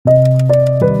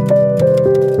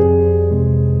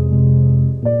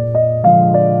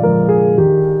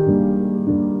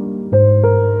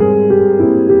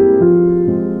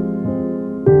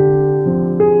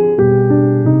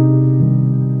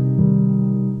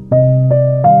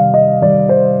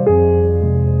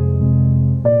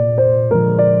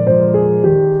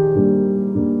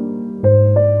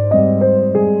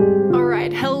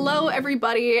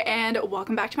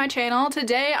back to my channel.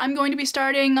 Today I'm going to be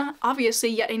starting, obviously,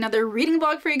 yet another reading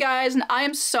vlog for you guys, and I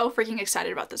am so freaking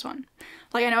excited about this one.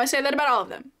 Like, I know I say that about all of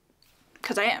them,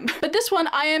 because I am. But this one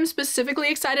I am specifically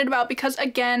excited about because,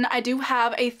 again, I do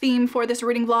have a theme for this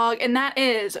reading vlog, and that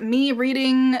is me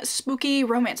reading spooky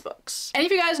romance books. And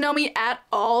if you guys know me at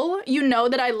all, you know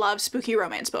that I love spooky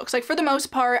romance books. Like, for the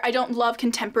most part, I don't love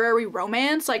contemporary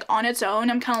romance, like, on its own.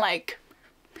 I'm kind of like,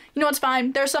 you know, it's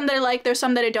fine. There's some that I like, there's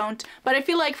some that I don't. But I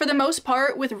feel like for the most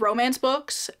part with romance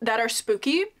books that are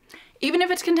spooky, even if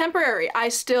it's contemporary, I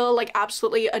still like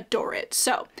absolutely adore it.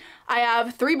 So I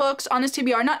have 3 books on this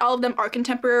TBR. Not all of them are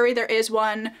contemporary. There is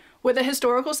one with a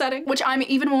historical setting, which I'm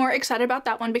even more excited about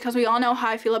that one because we all know how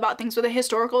I feel about things with a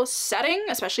historical setting,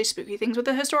 especially spooky things with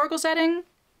a historical setting.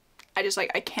 I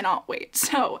cannot wait.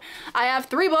 So I have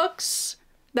 3 books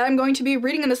that I'm going to be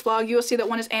reading in this vlog. You will see that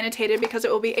one is annotated because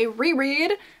it will be a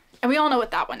reread. And we all know what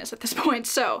that one is at this point.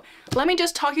 So let me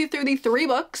just talk you through the 3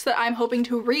 books that I'm hoping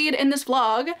to read in this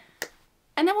vlog,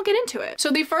 and then we'll get into it.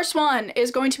 So the first one is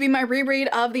going to be my reread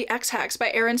of The Ex-Hex by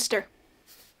Erin Ster.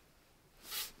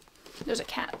 There's a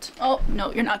cat. Oh,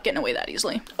 no, you're not getting away that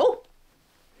easily. Oh,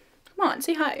 come on,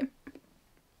 say hi.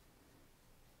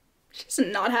 She's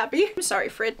not happy. I'm sorry,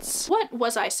 Fritz. What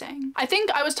was I saying? I think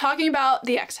I was talking about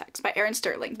The Ex-Hex by Erin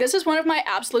Sterling. This is one of my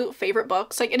absolute favorite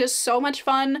books. Like, it is so much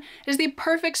fun. It is the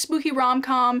perfect spooky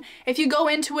rom-com. If you go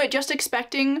into it just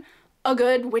expecting a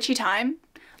good witchy time,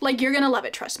 like, you're gonna love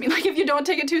it, trust me. Like, if you don't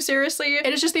take it too seriously,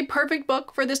 it is just the perfect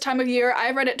book for this time of year.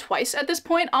 I've read it twice at this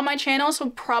point on my channel,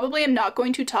 so probably am not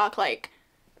going to talk, like,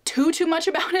 too much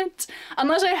about it,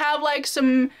 unless I have, like,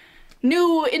 some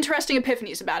new interesting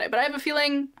epiphanies about it, but I have a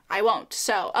feeling I won't.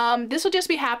 So this will just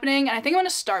be happening, and I think I'm gonna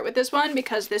start with this one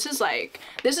because this is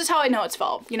how I know it's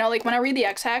fall. You know, like when I read The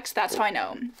Ex-Hex, that's how I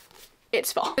know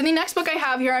it's fall. And the next book I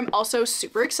have here I'm also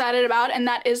super excited about, and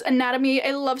that is Anatomy,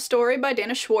 a Love Story by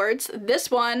Dana Schwartz. This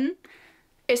one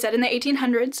is set in the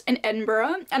 1800s in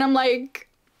Edinburgh, and I'm like,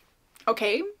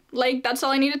 okay, like, that's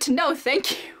all I needed to know,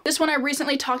 thank you. This one I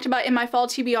recently talked about in my fall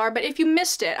TBR, but if you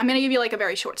missed it, I'm gonna give you like a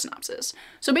very short synopsis.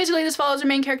 So basically this follows our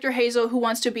main character Hazel, who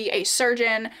wants to be a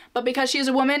surgeon, but because she is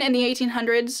a woman in the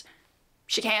 1800s,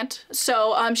 she can't.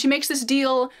 So she makes this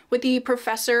deal with the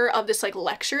professor of this like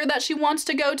lecture that she wants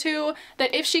to go to,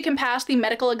 that if she can pass the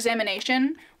medical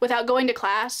examination without going to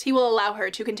class, he will allow her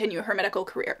to continue her medical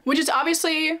career. Which is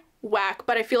obviously whack,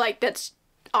 but I feel like that's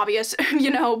obvious,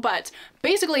 you know, but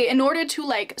basically in order to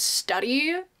like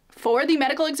study for the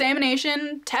medical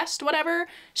examination test, whatever,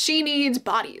 she needs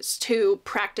bodies to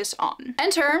practice on.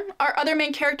 Enter our other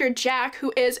main character, Jack,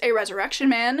 who is a resurrection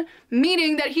man,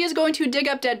 meaning that he is going to dig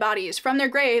up dead bodies from their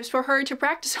graves for her to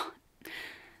practice on.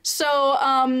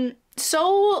 So,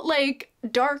 so like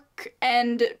dark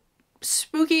and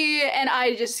spooky, and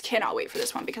I just cannot wait for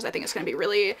this one because I think it's gonna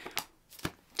be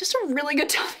just a really good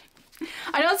time.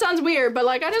 I know it sounds weird, but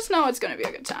like, I just know it's gonna be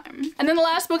a good time. And then the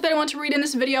last book that I want to read in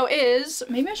this video is,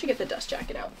 maybe I should get the dust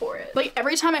jacket out for it. Like,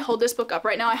 every time I hold this book up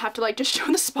right now, I have to like just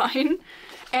show the spine,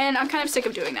 and I'm kind of sick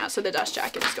of doing that, so the dust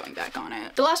jacket is going back on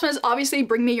it. The last one is obviously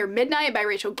Bring Me Your Midnight by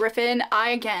Rachel Griffin.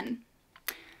 I'm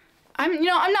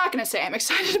not gonna say I'm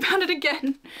excited about it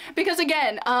again, because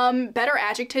again, better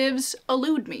adjectives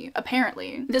elude me,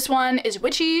 apparently. This one is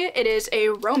witchy, it is a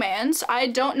romance. I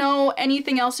don't know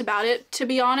anything else about it, to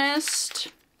be honest.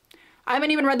 I haven't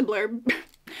even read the blurb.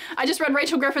 I just read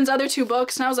Rachel Griffin's other 2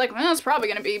 books, and I was like, well, it's probably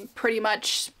gonna be pretty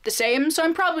much the same, so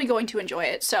I'm probably going to enjoy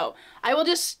it. So I will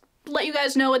just let you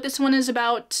guys know what this one is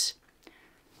about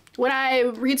when I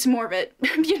read some more of it,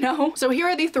 you know? So here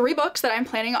are the 3 books that I'm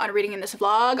planning on reading in this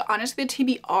vlog. Honestly, the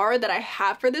TBR that I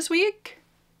have for this week,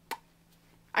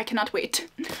 I cannot wait.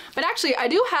 But actually, I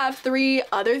do have 3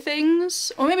 other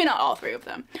things, or maybe not all 3 of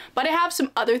them, but I have some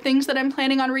other things that I'm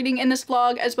planning on reading in this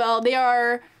vlog as well. They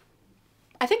are,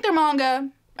 I think they're manga.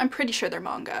 I'm pretty sure they're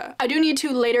manga. I do need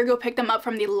to later go pick them up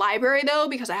from the library though,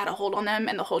 because I had a hold on them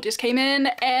and the hold just came in,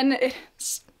 and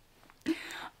it's,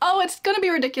 oh, it's gonna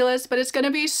be ridiculous, but it's gonna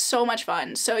be so much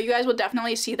fun. So you guys will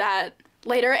definitely see that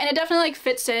later. And it definitely like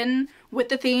fits in with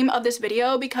the theme of this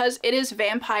video because it is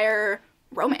vampire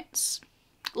romance.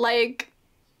 Like,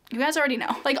 you guys already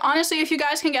know. Like, honestly, if you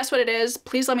guys can guess what it is,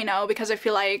 please let me know because I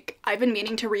feel like I've been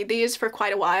meaning to read these for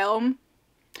quite a while.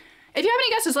 If you have any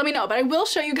guesses, let me know, but I will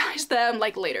show you guys them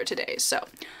like later today. So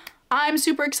I'm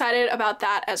super excited about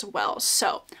that as well.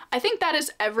 So I think that is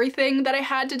everything that I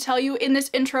had to tell you in this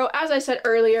intro. As I said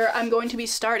earlier, I'm going to be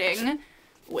starting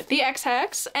with The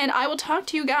Ex-Hex, and I will talk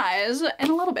to you guys in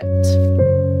a little bit.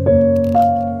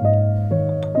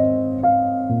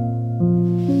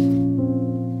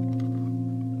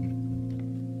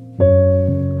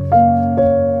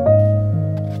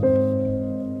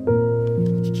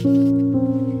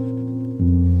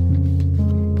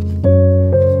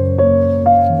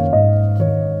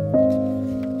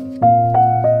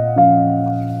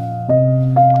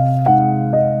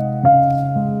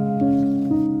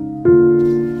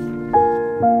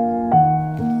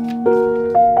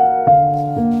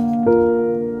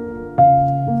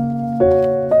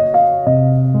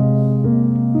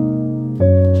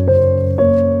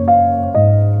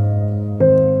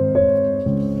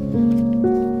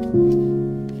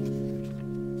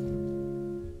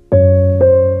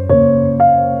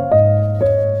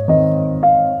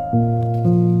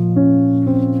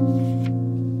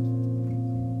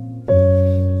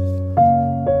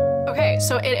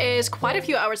 quite a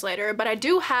few hours later, but I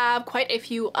do have quite a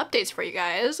few updates for you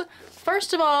guys.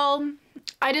 First of all,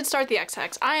 I did start the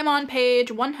XX. I am on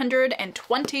page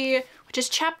 120, which is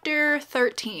chapter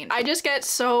 13. I just get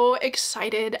so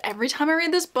excited every time I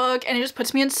read this book, and it just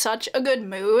puts me in such a good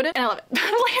mood, and I love it. Like,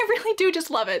 I really do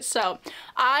just love it. So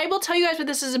I will tell you guys what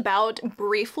this is about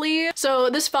briefly. So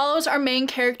this follows our main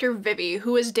character Vivi,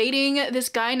 who is dating this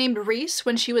guy named Reese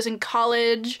when she was in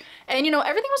college, and you know,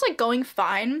 everything was like going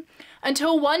fine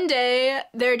until one day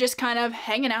they're just kind of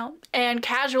hanging out, and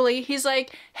casually he's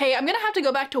like, hey, I'm gonna have to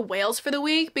go back to Wales for the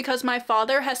week because my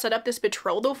father has set up this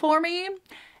betrothal for me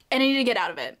and I need to get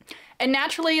out of it. And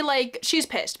naturally, like, she's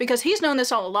pissed because he's known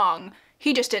this all along.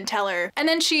 He just didn't tell her. And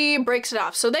then she breaks it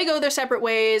off. So they go their separate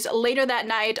ways. Later that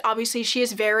night, obviously she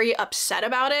is very upset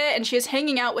about it, and she is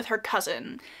hanging out with her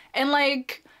cousin. And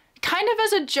like, kind of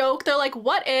as a joke, they're like,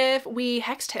 what if we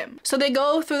hexed him? So they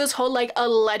go through this whole like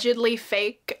allegedly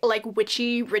fake like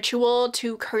witchy ritual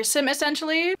to curse him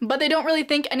essentially, but they don't really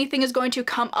think anything is going to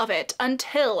come of it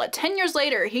until 10 years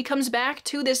later he comes back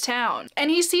to this town. And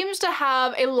he seems to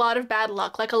have a lot of bad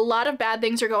luck, like a lot of bad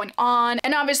things are going on.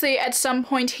 And obviously at some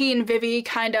point he and Vivi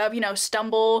kind of, you know,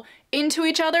 stumble into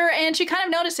each other, and she kind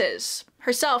of notices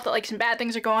herself that like some bad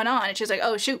things are going on, and she's like,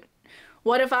 oh shoot,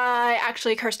 what if I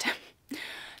actually cursed him?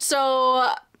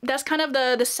 So that's kind of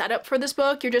the setup for this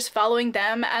book. You're just following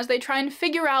them as they try and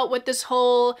figure out what this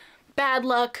whole bad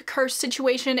luck curse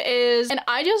situation is, and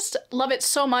I just love it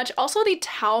so much. Also, the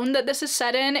town that this is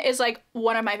set in is like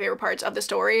one of my favorite parts of the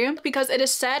story because it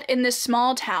is set in this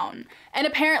small town, and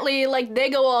apparently like they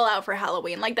go all out for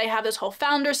Halloween. Like they have this whole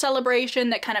founder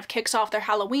celebration that kind of kicks off their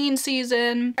Halloween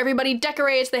season. Everybody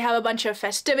decorates, they have a bunch of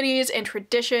festivities and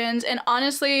traditions, and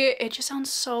honestly it just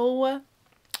sounds so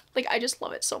like, I just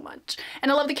love it so much.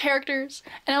 And I love the characters,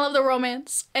 and I love the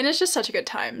romance, and it's just such a good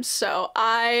time. So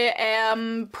I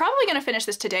am probably gonna finish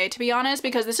this today, to be honest,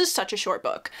 because this is such a short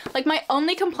book. Like, my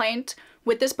only complaint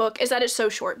with this book is that it's so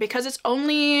short, because it's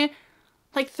only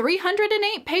like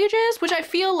 308 pages, which I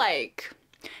feel like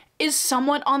is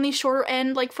somewhat on the shorter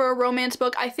end, like for a romance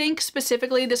book. I think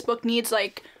specifically this book needs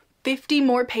like 50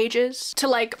 more pages to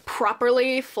like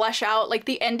properly flesh out like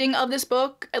the ending of this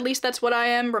book. At least that's what I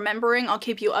am remembering. I'll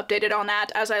keep you updated on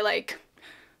that as I like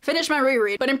finish my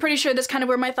reread, but I'm pretty sure that's kind of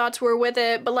where my thoughts were with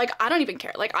it. But like, I don't even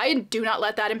care. Like, I do not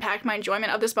let that impact my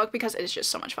enjoyment of this book because it's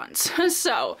just so much fun.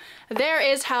 So there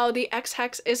is how the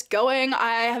X-Hex is going.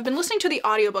 I have been listening to the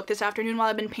audiobook this afternoon while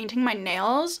I've been painting my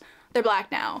nails. They're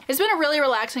black now. It's been a really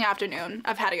relaxing afternoon.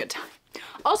 I've had a good time.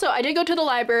 Also, I did go to the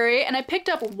library and I picked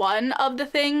up one of the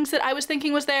things that I was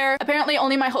thinking was there. Apparently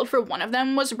only my hold for one of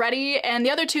them was ready, and the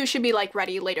other two should be like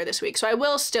ready later this week, so I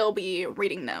will still be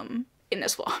reading them in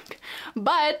this vlog.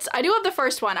 But I do have the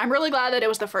first one. I'm really glad that it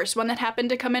was the first one that happened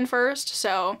to come in first,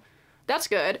 so that's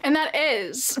good. And that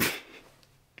is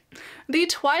the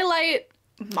Twilight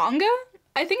manga?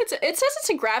 I think it says it's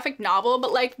a graphic novel,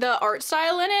 but like the art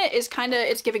style in it is kind of,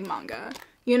 it's giving manga.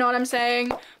 You know what I'm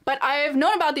saying? But I've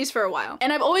known about these for a while,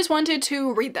 and I've always wanted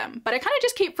to read them, but I kind of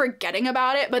just keep forgetting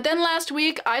about it. But then last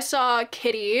week I saw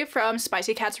Kitty from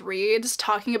Spicy Cats Reads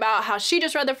talking about how she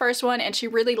just read the first one and she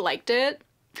really liked it.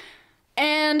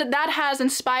 And that has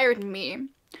inspired me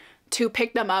to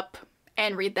pick them up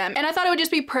and read them. And I thought it would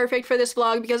just be perfect for this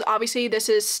vlog because obviously this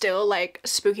is still like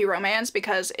spooky romance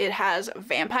because it has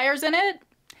vampires in it.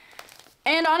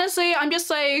 And honestly, I'm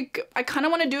just like, I kind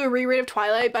of want to do a reread of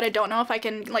Twilight, but I don't know if I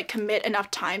can like commit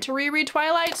enough time to reread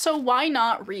Twilight, so why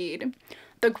not read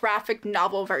the graphic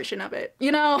novel version of it,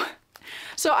 you know?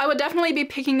 So I would definitely be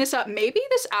picking this up maybe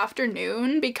this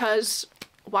afternoon because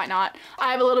why not?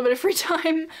 I have a little bit of free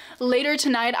time. Later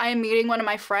tonight, I am meeting one of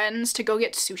my friends to go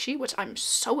get sushi, which I'm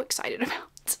so excited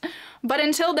about. But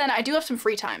until then, I do have some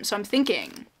free time, so I'm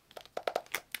thinking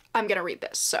I'm gonna read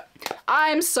this. So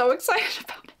I'm so excited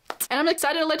about it. And I'm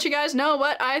excited to let you guys know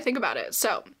what I think about it.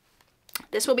 So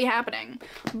this will be happening.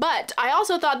 But I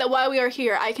also thought that while we are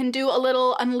here, I can do a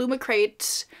little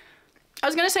Unlumicrate. I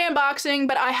was gonna say unboxing,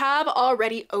 but I have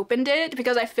already opened it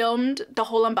because I filmed the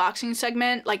whole unboxing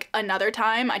segment like another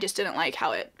time. I just didn't like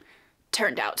how it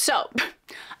turned out. So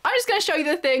I'm just gonna show you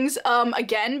the things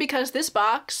again because this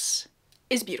box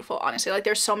is beautiful, honestly. Like,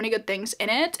 there's so many good things in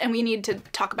it and we need to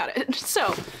talk about it.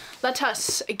 So let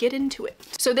us get into it.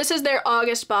 So this is their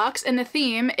August box and the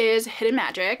theme is hidden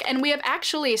magic, and we have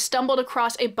actually stumbled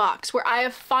across a box where I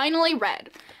have finally read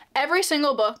every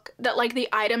single book that like the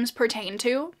items pertain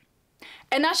to,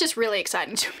 and that's just really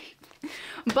exciting to me.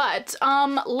 But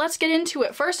let's get into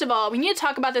it. First of all, we need to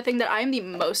talk about the thing that I'm the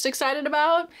most excited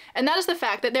about, and that is the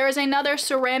fact that there is another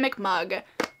ceramic mug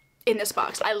in this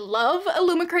box. I love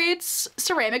Illumicrate's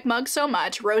ceramic mug so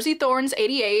much. Rosie Thorns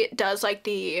 88 does like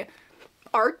the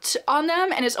art on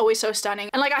them, and it's always so stunning.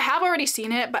 And like, I have already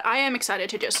seen it, but I am excited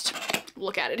to just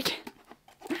look at it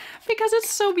again because it's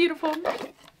so beautiful.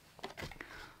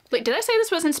 Wait, did I say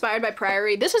this was inspired by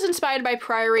Priory? This is inspired by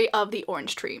Priory of the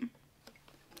Orange Tree.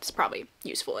 It's probably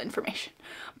useful information.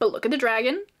 But look at the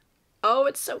dragon. Oh,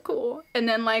 it's so cool. And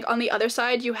then like on the other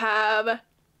side you have,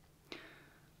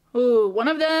 ooh, one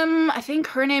of them, I think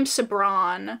her name's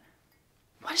Sabran.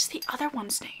 What is the other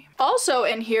one's name? Also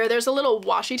in here, there's a little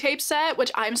washi tape set,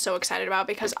 which I'm so excited about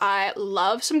because I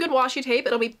love some good washi tape.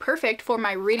 It'll be perfect for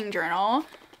my reading journal.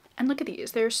 And look at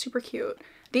these, they're super cute.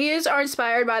 These are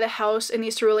inspired by the house in the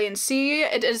Cerulean Sea.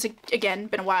 It has, again,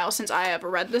 been a while since I have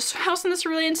read this house in the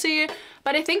Cerulean Sea,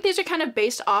 but I think these are kind of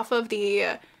based off of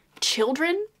the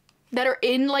children that are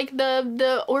in like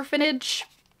the orphanage.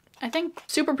 I think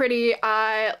super pretty.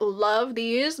 I love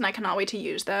these and I cannot wait to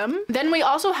use them. Then we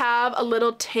also have a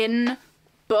little tin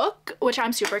book, which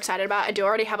I'm super excited about. I do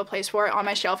already have a place for it on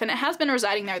my shelf and it has been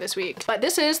residing there this week. But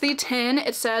this is the tin.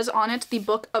 It says on it the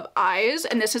Book of Eyes,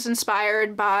 and this is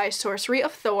inspired by Sorcery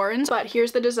of Thorns. But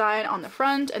here's the design on the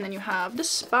front, and then you have the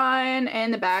spine,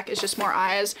 and the back is just more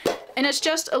eyes. And it's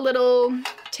just a little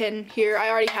tin here. I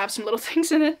already have some little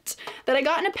things in it that I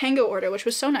got in a Pango order, which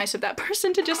was so nice of that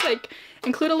person to just like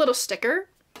include a little sticker.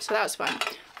 So that was fun.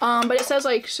 But it says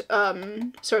like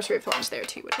Sorcery of Thorns there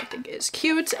too, which I think is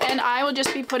cute. And I will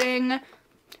just be putting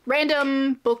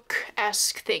random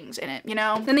book-esque things in it, you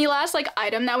know? Then the last like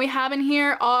item that we have in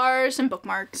here are some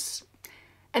bookmarks.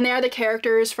 And they are the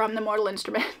characters from the Mortal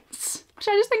Instruments, which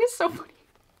I just think is so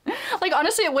funny. Like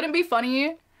honestly, it wouldn't be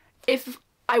funny if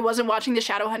I wasn't watching the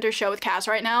Shadowhunter show with Cass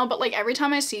right now, but like every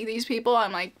time I see these people,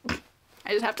 I'm like,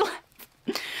 I just have to laugh.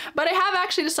 But I have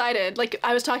actually decided, like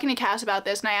I was talking to Cass about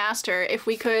this and I asked her if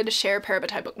we could share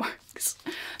Parabatai bookmarks.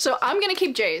 So I'm gonna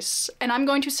keep Jace and I'm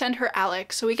going to send her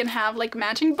Alex so we can have like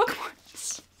matching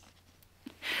bookmarks.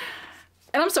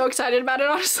 And I'm so excited about it,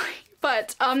 honestly.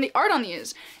 But the art on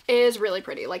these is really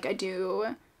pretty. Like I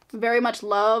do very much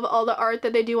love all the art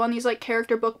that they do on these like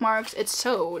character bookmarks. It's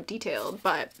so detailed,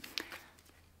 but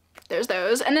there's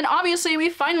those. And then obviously we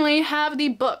finally have the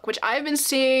book, which I've been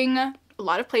seeing a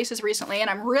lot of places recently and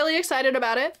I'm really excited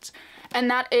about it. And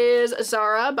that is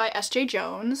Zara by S.J.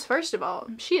 Jones. First of all,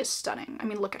 she is stunning. I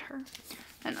mean, look at her.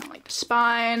 And I like the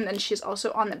spine, then she's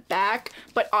also on the back.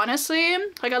 But honestly,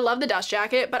 like I love the dust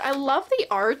jacket, but I love the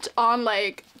art on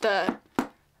like the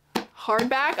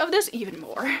hardback of this even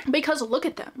more. Because look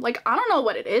at them. Like, I don't know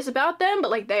what it is about them,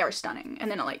 but like they are stunning.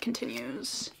 And then it like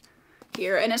continues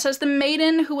here and it says the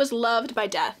maiden who was loved by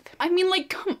death. I mean, like,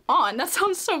 come on, that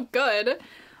sounds so good.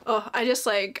 Oh, I just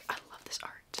like, I love this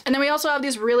art. And then we also have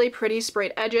these really pretty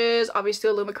sprayed edges. Obviously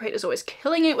Illumicrate is always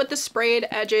killing it with the sprayed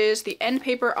edges. The end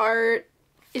paper art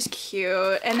is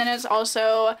cute. And then it's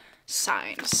also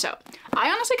signed. So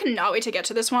I honestly cannot wait to get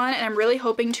to this one and I'm really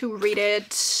hoping to read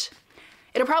it.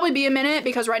 It'll probably be a minute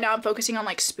because right now I'm focusing on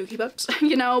like spooky books,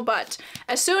 you know, but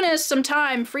as soon as some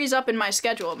time frees up in my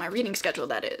schedule, my reading schedule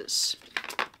that is,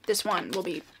 this one will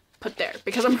be put there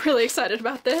because I'm really excited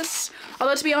about this.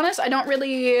 Although to be honest, I don't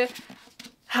really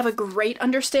have a great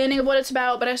understanding of what it's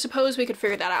about, but I suppose we could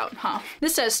figure that out, huh?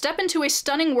 This says, step into a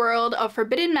stunning world of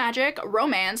forbidden magic,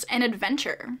 romance, and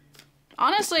adventure.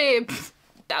 Honestly,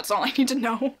 that's all I need to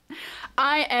know.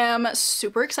 I am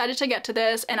super excited to get to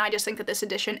this, and I just think that this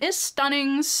edition is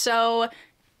stunning, so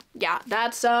yeah,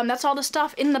 that's all the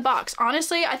stuff in the box.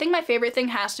 Honestly, I think my favorite thing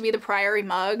has to be the Priory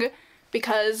mug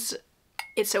because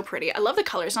it's so pretty. I love the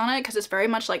colors on it because it's very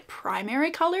much like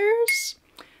primary colors,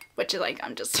 which is like,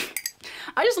 I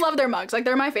just love their mugs. Like,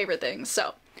 they're my favorite things.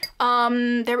 So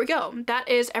there we go. That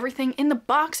is everything in the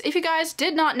box. If you guys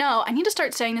did not know, I need to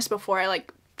start saying this before I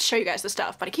like show you guys the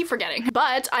stuff, but I keep forgetting.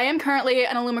 But I am currently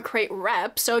an Illumicrate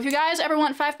rep, so if you guys ever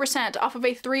want 5% off of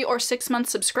a 3 or 6 month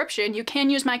subscription, you can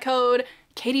use my code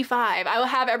Katie5. I will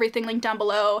have everything linked down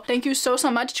below. Thank you so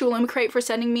much to Illumicrate for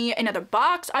sending me another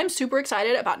box. I'm super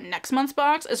excited about next month's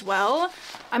box as well.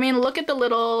 I mean, look at the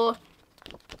little,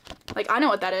 like, I know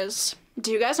what that is.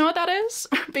 Do you guys know what that is?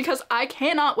 Because I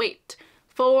cannot wait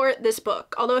for this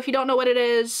book. Although if you don't know what it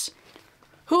is,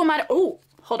 who am I to, oh,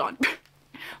 hold on.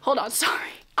 Hold on, sorry.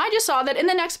 I just saw that in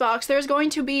the next box there's going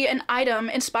to be an item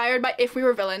inspired by If We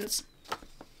Were Villains.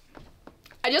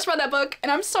 I just read that book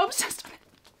and I'm so obsessed with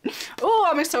it. Oh,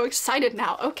 I'm so excited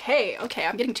now. Okay,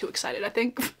 I'm getting too excited, I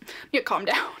think. You calm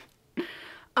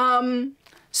down.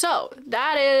 So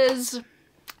that is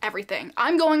everything.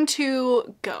 I'm going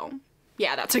to go.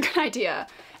 Yeah, that's a good idea.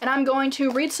 And I'm going to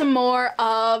read some more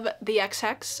of the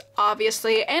XX,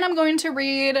 obviously, and I'm going to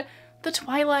read the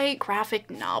Twilight graphic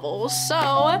novels. So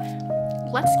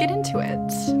let's get into it.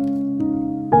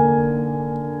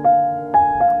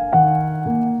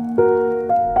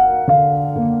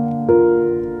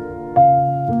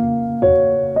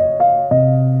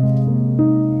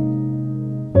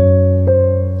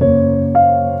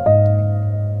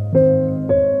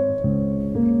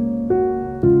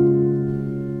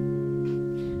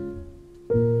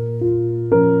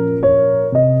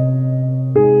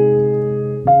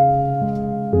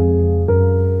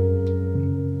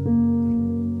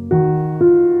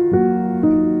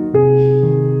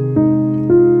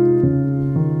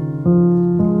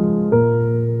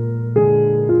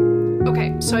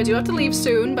 So I do have to leave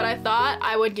soon, but I thought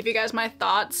I would give you guys my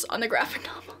thoughts on the graphic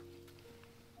novel.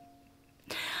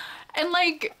 And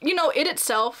like, you know, it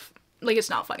itself, like, it's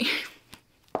not funny.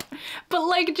 But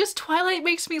like, just Twilight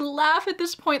makes me laugh at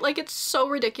this point. Like, it's so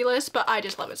ridiculous, but I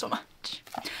just love it so much.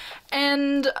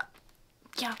 And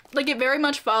yeah, like, it very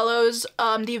much follows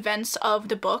the events of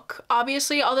the book,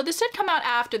 obviously, although this did come out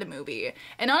after the movie.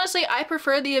 And honestly, I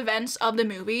prefer the events of the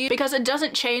movie because it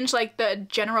doesn't change like the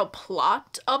general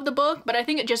plot of the book, but I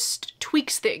think it just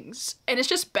tweaks things and it's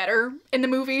just better in the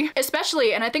movie.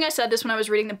 Especially, and I think I said this when I was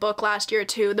reading the book last year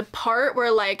too, the part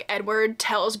where like Edward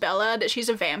tells Bella that she's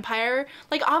a vampire.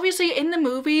 Like, obviously in the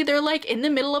movie, they're like in the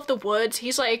middle of the woods.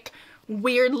 He's like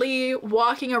weirdly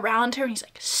walking around her and he's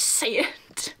like, say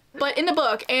it. But in the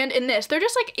book and in this, they're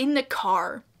just like in the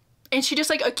car and she just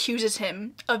like accuses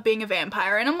him of being a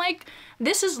vampire. And I'm like,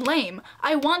 this is lame.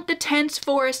 I want the tense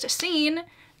forest scene.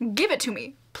 Give it to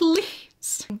me,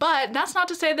 please. But that's not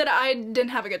to say that I didn't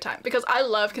have a good time because I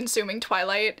love consuming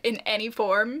Twilight in any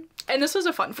form. And this was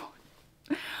a fun form.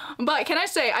 But can I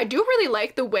say, I do really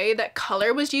like the way that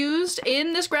color was used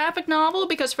in this graphic novel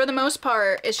because for the most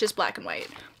part, it's just black and white.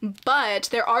 But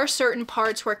there are certain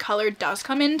parts where color does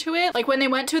come into it. Like when they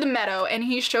went to the meadow and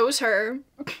he shows her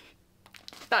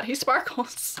that he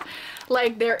sparkles.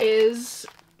 Like there is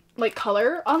like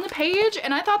color on the page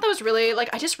and I thought that was really,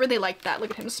 like, I just really liked that.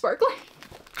 Look at him sparkling.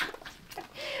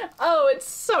 Oh, it's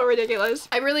so ridiculous.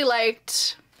 I really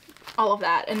liked all of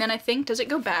that. And then I think, does it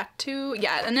go back to,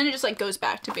 yeah, and then it just like goes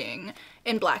back to being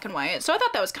in black and white. So I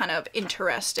thought that was kind of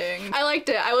interesting. I liked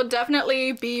it. I will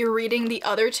definitely be reading the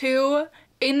other two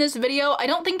in this video. I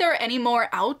don't think there are any more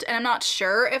out and I'm not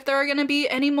sure if there are gonna be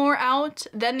any more out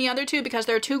than the other two because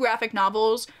there are 2 graphic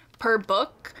novels per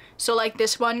book. So like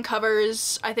this one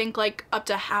covers, I think, like up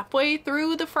to halfway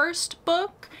through the first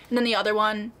book and then the other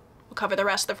one will cover the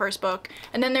rest of the first book.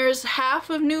 And then there's half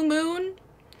of New Moon,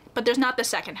 but there's not the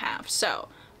second half. So,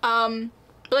 but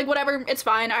like whatever, it's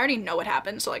fine. I already know what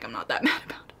happened, so like I'm not that mad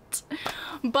about it.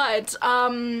 But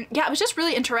yeah, it was just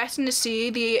really interesting to see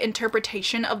the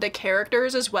interpretation of the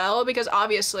characters as well, because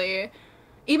obviously,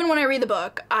 even when I read the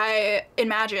book, I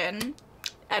imagine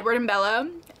Edward and Bella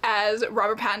as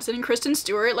Robert Pattinson and Kristen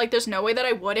Stewart. Like there's no way that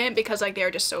I wouldn't because like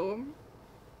they're just so,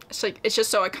 it's like, it's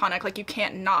just so iconic, like you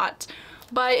can't not.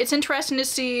 But it's interesting to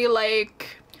see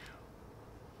like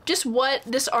just what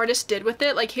this artist did with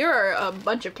it. Like here are a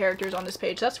bunch of characters on this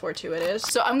page. That's fortuitous.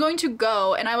 So I'm going to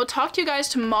go and I will talk to you guys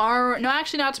tomorrow. No,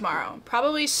 actually not tomorrow.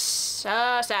 Probably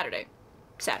Saturday.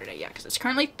 Saturday, yeah, because it's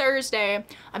currently Thursday.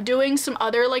 I'm doing some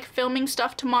other like filming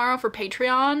stuff tomorrow for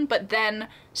Patreon, but then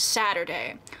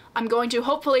Saturday I'm going to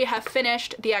hopefully have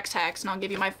finished the X-Hex and I'll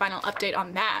give you my final update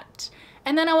on that.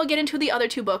 And then I will get into the other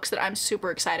 2 books that I'm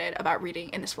super excited about reading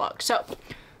in this vlog. So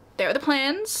there are the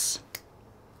plans.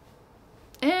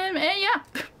 And yeah,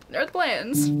 there are the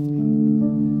plans.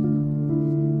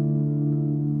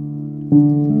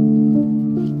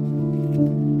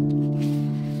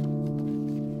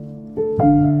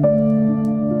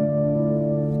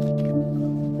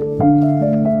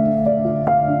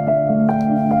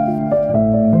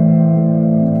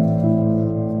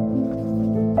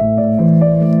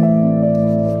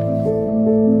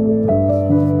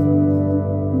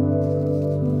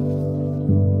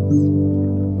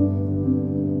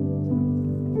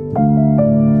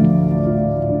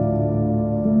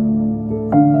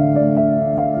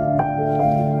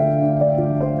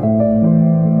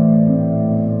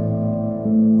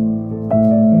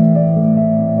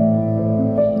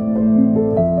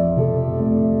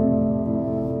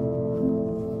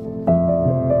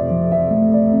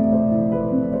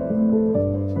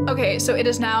 Okay, so it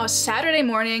is now Saturday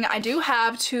morning. I do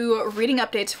have 2 reading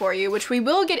updates for you, which we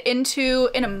will get into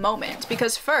in a moment,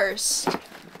 because first,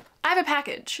 I have a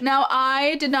package. Now,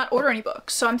 I did not order any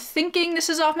books, so I'm thinking this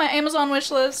is off my Amazon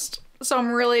wish list, so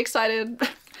I'm really excited. And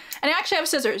I actually have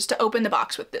scissors to open the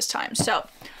box with this time, so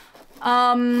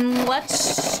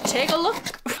let's take a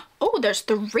look. Oh, there's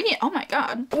 3. Oh my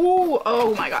god.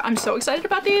 Oh my god. I'm so excited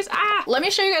about these. Let me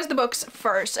show you guys the books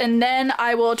first, and then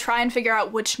I will try and figure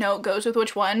out which note goes with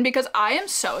which one, because I am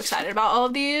so excited about all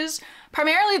of these.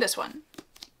 Primarily this one.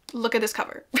 Look at this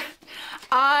cover.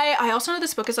 I also know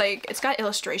this book is like, it's got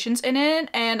illustrations in it,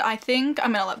 and I think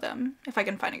I'm gonna love them if I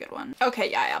can find a good one. Okay,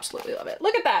 yeah, I absolutely love it.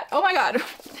 Look at that. Oh my god.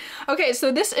 Okay,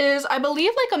 so this is, I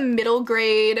believe, like a middle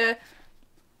grade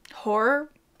horror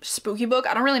spooky book.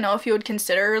 I don't really know if you would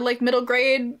consider like middle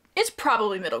grade. It's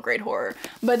probably middle grade horror,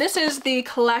 but this is the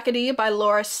Clackety by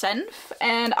Laura Senf,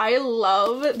 and I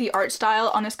love the art style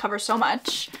on this cover so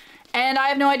much. and I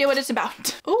have no idea what it's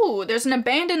about. Ooh, there's an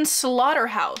abandoned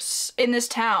slaughterhouse in this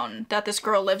town that this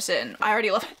girl lives in. I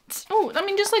already love it. Oh, I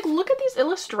mean, just like look at these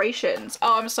illustrations.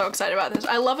 Oh, I'm so excited about this.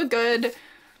 I love a good,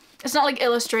 it's not like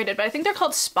illustrated, but I think they're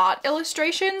called spot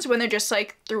illustrations when they're just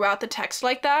like throughout the text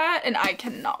like that, and I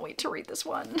cannot wait to read this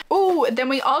one. Oh, then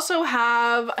we also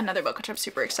have another book which I'm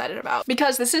super excited about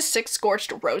because this is Six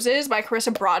Scorched Roses by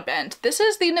Carissa Broadbent. This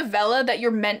is the novella that you're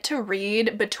meant to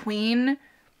read between,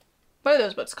 what are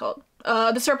those books called?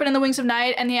 The Serpent and the Wings of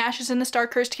Night and The Ashes and the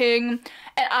Star-Cursed King.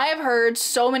 And I have heard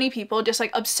so many people just like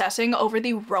obsessing over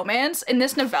the romance in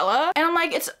this novella. And I'm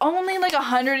like, it's only like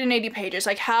 180 pages.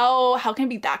 Like how can it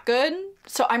be that good?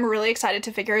 So I'm really excited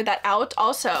to figure that out.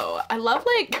 Also, I love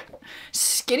like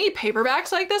skinny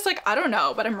paperbacks like this. Like, I don't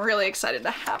know, but I'm really excited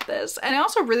to have this. And I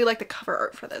also really like the cover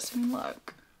art for this.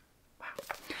 Look.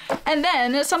 And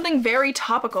then something very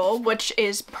topical, which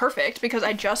is perfect because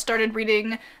I just started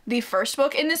reading the first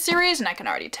book in this series and I can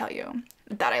already tell you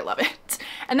that I love it.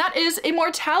 And that is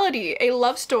Immortality, a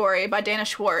love story by Dana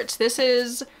Schwartz. This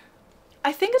is,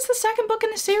 I think it's the second book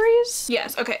in the series.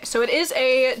 Yes, okay, so it is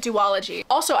a duology.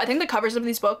 Also, I think the covers of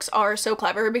these books are so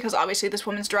clever because obviously this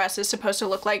woman's dress is supposed to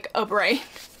look like a brain.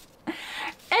 And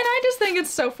I just think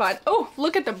it's so fun. Oh,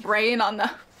 look at the brain on the,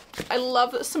 I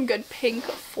love some good pink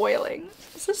foiling.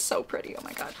 This is so pretty, oh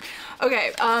my god.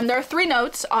 Okay, there are 3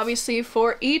 notes, obviously,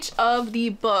 for each of the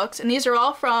books, and these are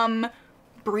all from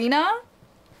Brina.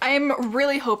 I'm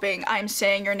really hoping I'm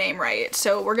saying your name right,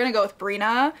 so we're gonna go with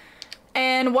Brina.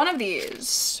 And one of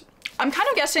these, I'm kind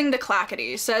of guessing the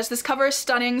Clackety, says this cover is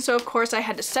stunning, so of course I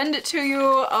had to send it to you.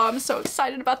 Oh, I'm so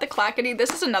excited about the Clackety. This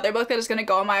is another book that is gonna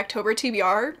go on my October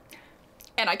TBR.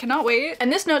 And I cannot wait. And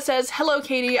this note says, hello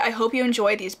Katie, I hope you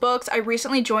enjoy these books. I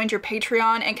recently joined your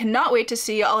Patreon and cannot wait to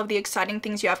see all of the exciting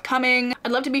things you have coming.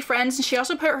 I'd love to be friends. And she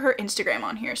also put her Instagram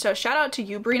on here. So shout out to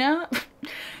you, Brina.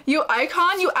 You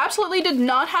icon, you absolutely did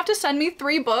not have to send me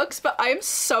 3 books, but I am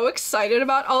so excited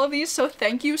about all of these. So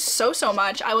thank you so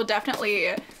much. I will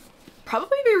definitely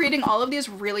probably be reading all of these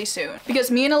really soon because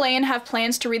me and Elaine have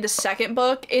plans to read the second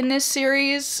book in this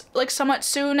series like somewhat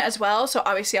soon as well, so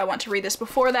obviously I want to read this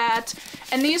before that,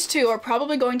 and these 2 are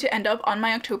probably going to end up on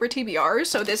my October TBR,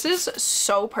 so this is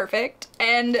so perfect.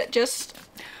 And just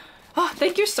oh,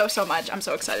 thank you so much. I'm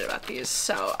so excited about these.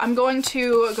 So I'm going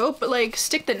to go like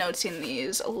stick the notes in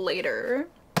these later,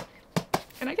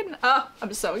 and I can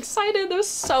I'm so excited. They're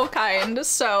so kind.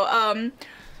 So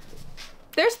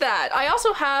there's that. I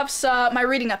also have some my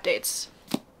reading updates.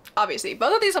 Obviously,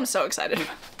 both of these I'm so excited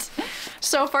about.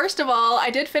 So first of all,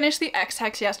 I did finish the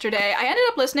X-Hex yesterday. I ended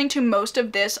up listening to most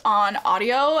of this on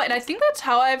audio, and I think that's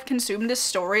how I've consumed this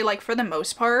story, like for the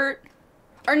most part.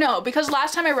 Or no, because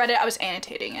last time I read it, I was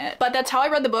annotating it. But that's how I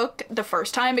read the book the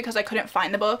first time because I couldn't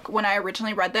find the book when I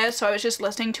originally read this, so I was just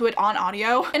listening to it on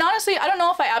audio. And honestly, I don't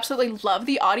know if I absolutely love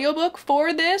the audiobook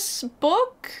for this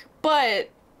book, but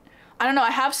I don't know,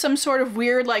 I have some sort of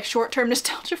weird like short-term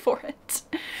nostalgia for it.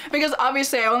 Because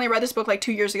obviously I only read this book like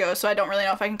 2 years ago, so I don't really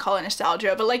know if I can call it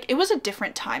nostalgia, but like it was a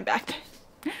different time back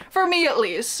then. For me at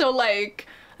least. So like,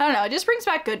 I don't know, it just brings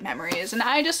back good memories, and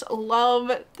I just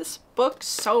love this book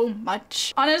so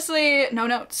much. Honestly, no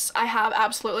notes. I have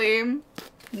absolutely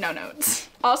no notes.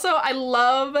 Also, I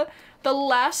love the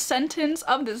last sentence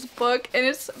of this book, and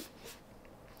it's,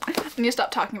 I need to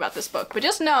stop talking about this book, but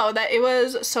just know that it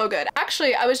was so good.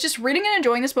 Actually, I was just reading and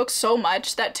enjoying this book so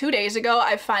much that 2 days ago,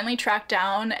 I finally tracked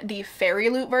down the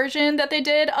Fairy Loot version that they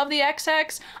did of the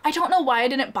XX. I don't know why I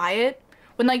didn't buy it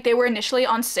when like they were initially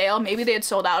on sale. Maybe they had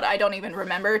sold out, I don't even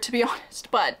remember, to be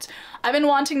honest, but I've been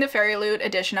wanting the Fairy Loot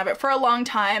edition of it for a long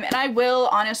time, and I will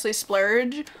honestly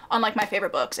splurge on like my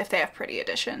favorite books if they have pretty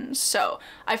editions. So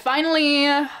I finally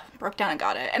broke down and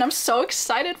got it, and I'm so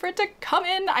excited for it to come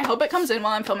in. I hope it comes in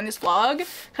while I'm filming this vlog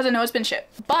because I know it's been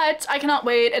shipped, but I cannot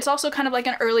wait. It's also kind of like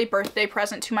an early birthday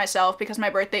present to myself because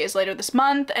my birthday is later this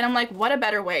month, and I'm like, what a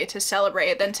better way to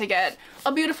celebrate than to get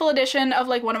a beautiful edition of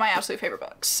like one of my absolute favorite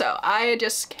books. So I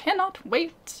just cannot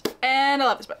wait, and I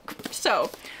love this book.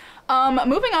 So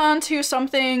moving on to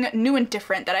something new and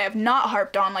different that I have not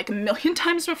harped on like a million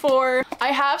times before.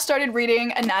 I have started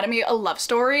reading Anatomy: A Love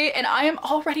Story, and I am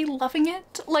already loving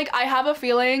it. Like, I have a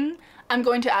feeling I'm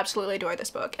going to absolutely adore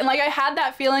this book. And like, I had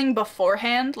that feeling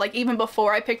beforehand, like even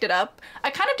before I picked it up. I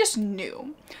kind of just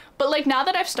knew. But like, now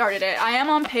that I've started it, I am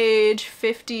on page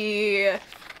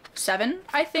 57,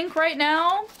 I think, right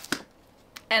now.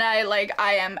 And I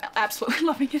am absolutely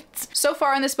loving it. So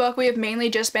far in this book, we have mainly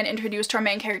just been introduced to our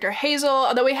main character, Hazel,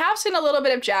 although we have seen a little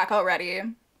bit of Jack already.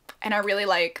 and I really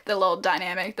like the little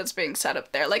dynamic that's being set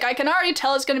up there. Like, I can already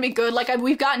tell it's gonna be good. Like,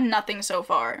 we've gotten nothing so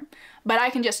far, but I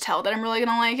can just tell that I'm really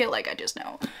gonna like it. Like, I just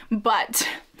know. But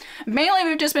mainly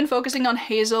we've just been focusing on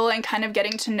Hazel and kind of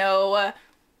getting to know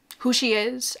who she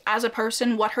is as a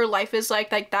person, what her life is like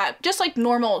that, just like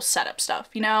normal setup stuff,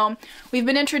 you know? We've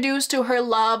been introduced to her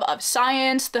love of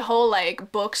science. The whole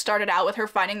like book started out with her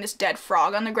finding this dead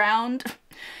frog on the ground,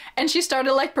 and she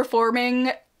started like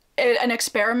performing an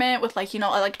experiment with like, you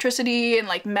know, electricity and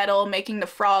like metal making the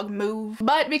frog move.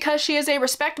 But because she is a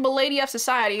respectable lady of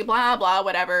society, blah blah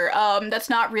whatever, that's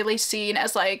not really seen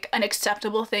as like an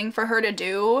acceptable thing for her to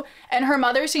do. And her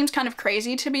mother seems kind of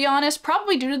crazy, to be honest,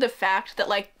 probably due to the fact that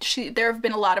like there have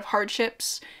been a lot of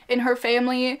hardships in her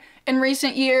family in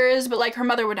recent years, but like her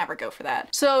mother would never go for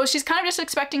that. So she's kind of just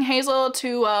expecting Hazel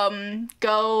to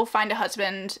go find a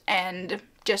husband and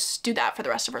just do that for the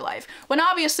rest of her life. When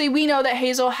obviously we know that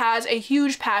Hazel has a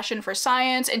huge passion for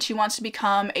science and she wants to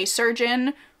become a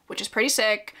surgeon, which is pretty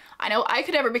sick. I know I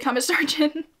could never become a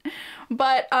surgeon,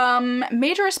 but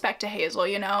major respect to Hazel,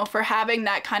 you know, for having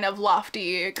that kind of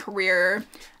lofty career.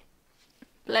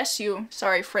 Bless you.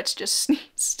 Sorry, Fritz just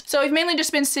sneezed. So we've mainly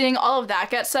just been seeing all of that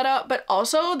get set up, but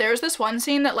also there's this one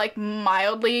scene that like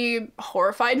mildly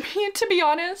horrified me, to be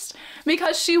honest,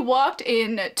 because she walked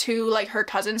in to like her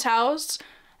cousin's house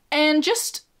and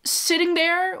just sitting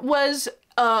there was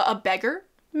a beggar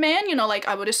man, you know, like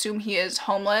I would assume he is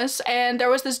homeless, and there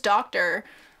was this doctor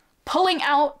pulling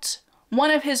out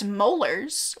one of his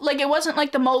molars. Like, it wasn't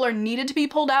like the molar needed to be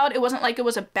pulled out. It wasn't like it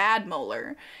was a bad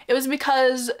molar. It was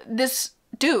because this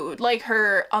dude, like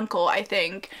her uncle, I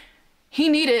think, he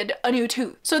needed a new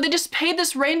tooth. So they just paid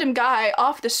this random guy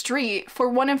off the street for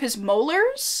one of his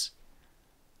molars?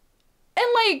 And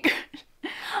like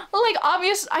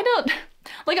obvious,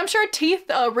 I'm sure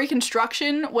teeth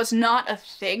reconstruction was not a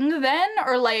thing then,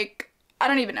 or like, I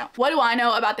don't even know. What do I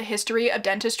know about the history of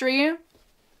dentistry?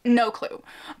 No clue.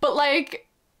 But like,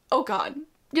 oh god.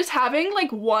 Just having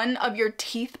like one of your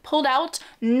teeth pulled out,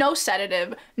 no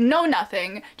sedative, no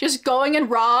nothing, just going in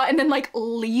raw and then like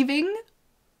leaving.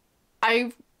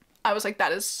 I was like,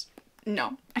 that is,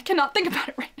 no, I cannot think about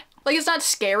it right now. Like, it's not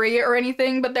scary or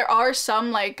anything, but there are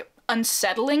some like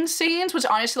unsettling scenes, which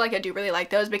honestly, like, I do really like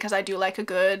those because I do like a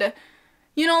good,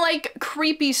 you know, like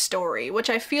creepy story, which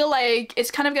I feel like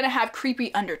it's kind of gonna have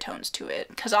creepy undertones to it,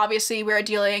 because obviously we're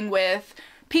dealing with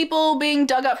people being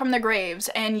dug up from their graves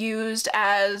and used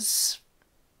as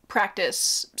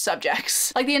practice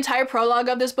subjects. Like, the entire prologue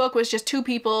of this book was just two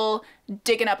people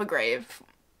digging up a grave.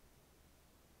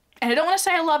 And I don't want to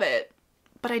say I love it,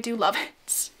 but I do love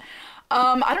it.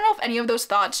 I don't know if any of those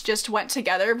thoughts just went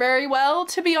together very well,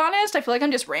 to be honest. I feel like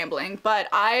I'm just rambling, but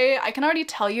I can already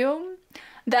tell you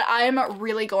that I'm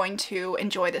really going to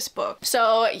enjoy this book.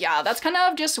 So yeah, that's kind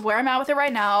of just where I'm at with it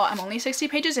right now. I'm only 60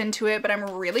 pages into it, but I'm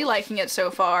really liking it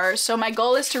so far. So my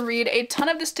goal is to read a ton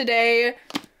of this today,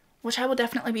 which I will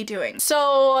definitely be doing.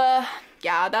 So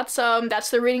yeah, that's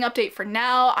the reading update for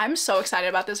now. I'm so excited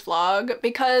about this vlog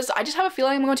because I just have a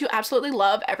feeling I'm going to absolutely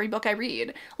love every book I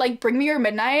read. Like, Bring Me Your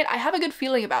Midnight, I have a good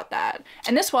feeling about that.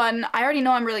 And this one, I already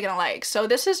know I'm really gonna like. So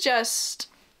this is just,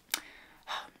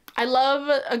 I love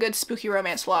a good spooky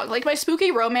romance vlog. Like, my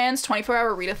spooky romance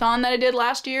 24-hour readathon that I did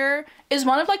last year is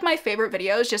one of like my favorite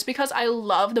videos just because I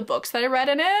love the books that I read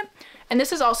in it. And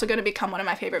this is also going to become one of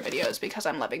my favorite videos because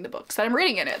I'm loving the books that I'm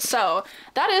reading in it. So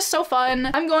that is so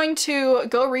fun. I'm going to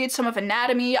go read some of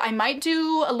anatomy. I might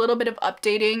do a little bit of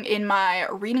updating in my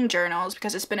reading journals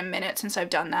because it's been a minute since I've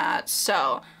done that.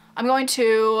 So I'm going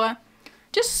to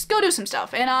just go do some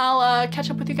stuff and I'll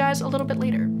catch up with you guys a little bit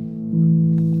later.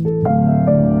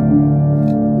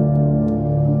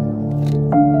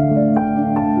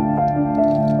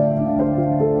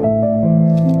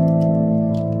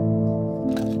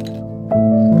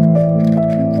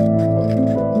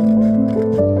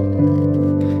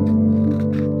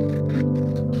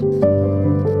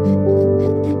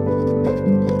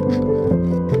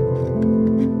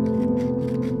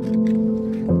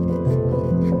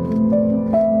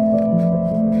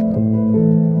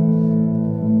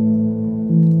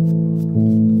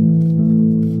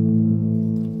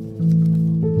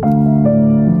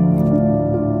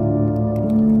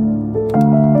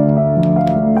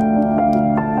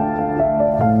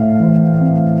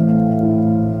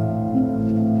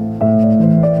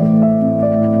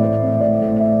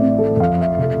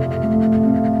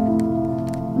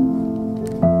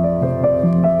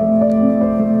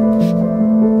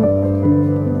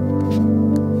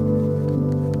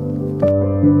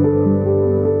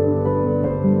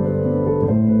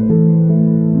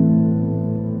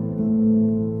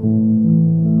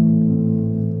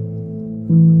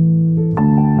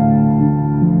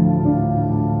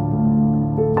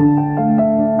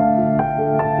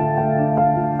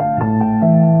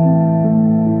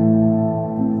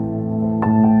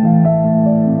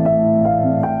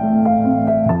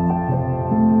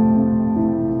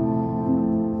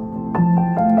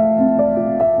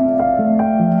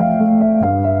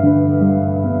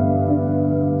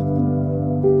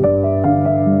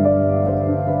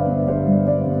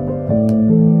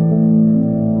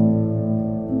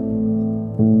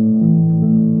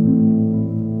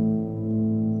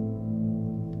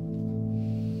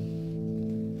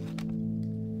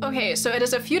 Okay, so it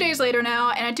is a few days later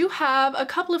now, and I do have a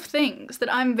couple of things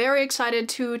that I'm very excited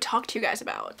to talk to you guys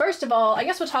about. First of all, I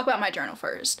guess we'll talk about my journal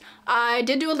first. I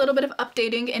did do a little bit of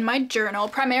updating in my journal,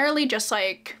 primarily just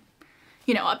like,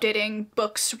 you know, updating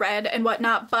books read and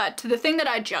whatnot, but the thing that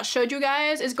I just showed you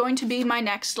guys is going to be my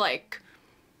next, like,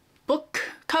 book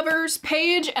covers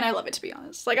page, and I love it, to be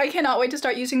honest. Like, I cannot wait to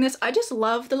start using this. I just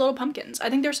love the little pumpkins. I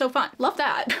think they're so fun. Love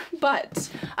that. But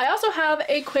I also have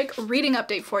a quick reading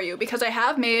update for you because I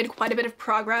have made quite a bit of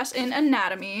progress in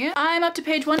anatomy. I'm up to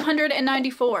page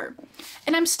 194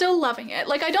 and I'm still loving it.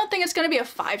 Like, I don't think it's gonna be a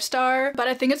 5-star, but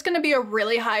I think it's gonna be a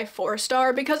really high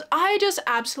 4-star because I just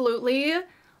absolutely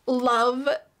love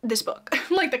this book.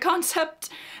 Like, the concept,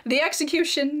 the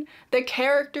execution, the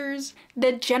characters,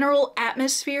 the general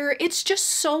atmosphere, it's just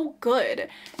so good.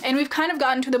 And we've kind of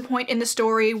gotten to the point in the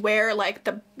story where, like,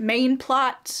 the main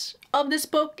plot of this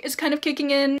book is kind of kicking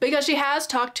in because she has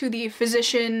talked to the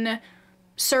physician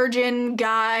surgeon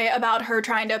guy about her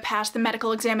trying to pass the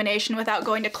medical examination without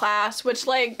going to class, which,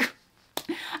 like,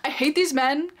 I hate these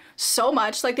men so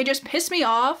much. Like, they just piss me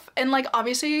off, and, like,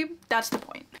 obviously that's the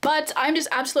point. But I'm just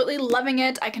absolutely loving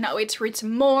it. I cannot wait to read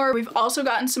some more. We've also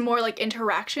gotten some more, like,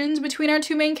 interactions between our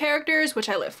two main characters, which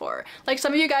I live for. Like,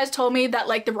 some of you guys told me that,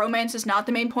 like, the romance is not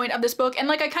the main point of this book, and,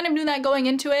 like, I kind of knew that going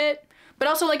into it, but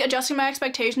also, like, adjusting my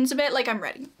expectations a bit, like, I'm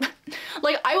ready.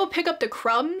 Like, I will pick up the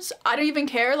crumbs. I don't even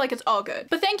care. Like, it's all good.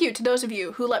 But thank you to those of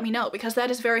you who let me know because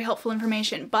that is very helpful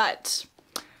information, but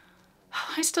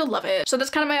I still love it. So that's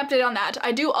kind of my update on that.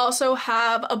 I do also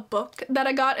have a book that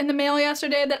I got in the mail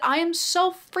yesterday that I am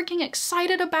so freaking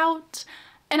excited about.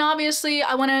 And obviously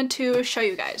I wanted to show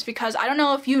you guys because I don't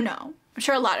know if you know, I'm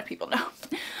sure a lot of people know,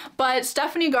 but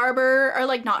Stephanie Garber, or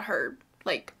like not her,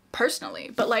 like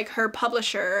personally, but like her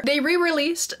publisher, they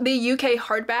re-released the UK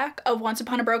hardback of Once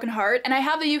Upon a Broken Heart. And I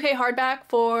have the UK hardback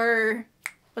for,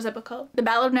 what's that book called? The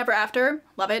Ballad of Never After.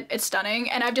 Love it. It's stunning.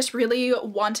 And I've just really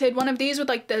wanted one of these with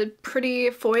like the pretty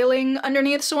foiling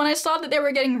underneath. So when I saw that they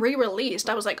were getting re-released,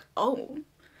 I was like, oh,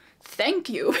 thank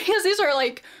you. Because these are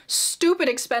like stupid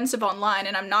expensive online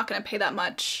and I'm not gonna pay that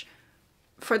much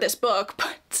for this book,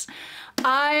 but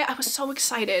I was so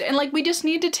excited. And like, we just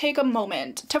need to take a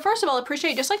moment to first of all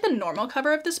appreciate just like the normal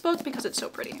cover of this book because it's so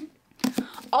pretty.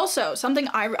 Also, something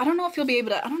I don't know if you'll be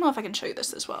able to, I don't know if I can show you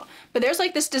this well, but there's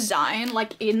like this design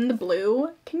like in the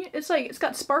blue. Can you, it's like, it's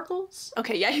got sparkles.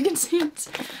 Okay, yeah, you can see it.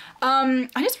 I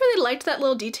just really liked that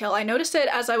little detail. I noticed it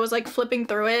as I was like flipping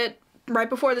through it right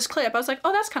before this clip. I was like,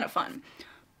 oh, that's kind of fun.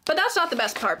 But that's not the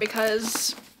best part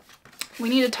because we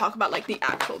need to talk about like the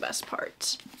actual best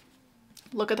part.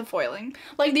 Look at the foiling.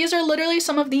 Like, these are literally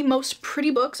some of the most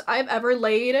pretty books I've ever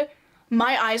laid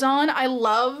my eyes on. I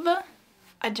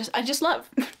just love.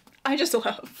 I just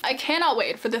love. I cannot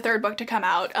wait for the third book to come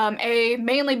out.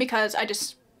 Mainly because I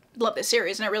just love this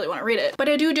series and I really want to read it. But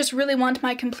I do just really want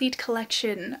my complete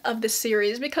collection of this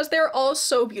series because they're all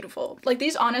so beautiful. Like,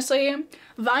 these honestly,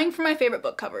 vying for my favorite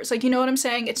book covers. Like, you know what I'm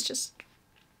saying? It's just,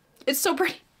 it's so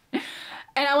pretty.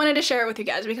 And I wanted to share it with you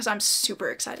guys because I'm super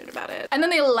excited about it. And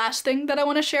then the last thing that I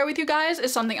want to share with you guys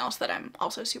is something else that I'm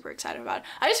also super excited about.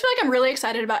 I just feel like I'm really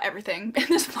excited about everything in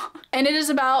this vlog. And it is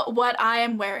about what I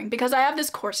am wearing because I have this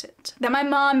corset that my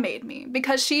mom made me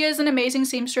because she is an amazing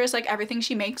seamstress. Like, everything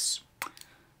she makes,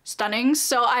 stunning.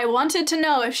 So I wanted to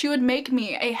know if she would make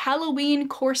me a Halloween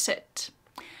corset.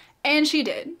 And she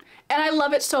did. And I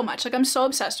love it so much. Like, I'm so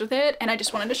obsessed with it. And I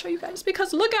just wanted to show you guys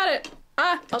because look at it.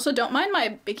 Also don't mind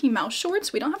my Mickey Mouse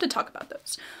shorts. We don't have to talk about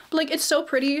those. But like, it's so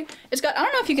pretty. It's got, I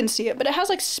don't know if you can see it, but it has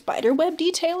like spider web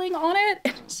detailing on it.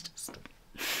 And it's just,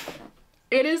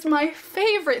 it is my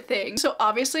favorite thing. So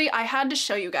obviously I had to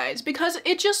show you guys because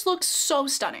it just looks so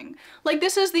stunning. Like,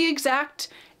 this is the exact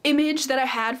image that I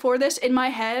had for this in my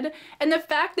head. And the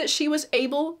fact that she was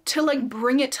able to like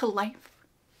bring it to life.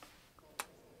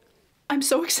 I'm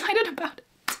so excited about it.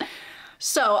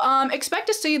 So, expect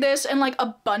to see this in like a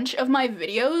bunch of my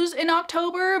videos in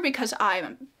October because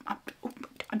I'm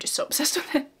just so obsessed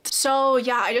with it. So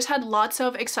yeah, I just had lots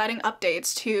of exciting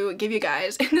updates to give you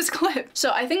guys in this clip.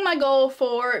 So I think my goal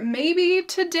for maybe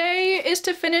today is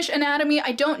to finish anatomy.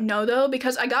 I don't know though,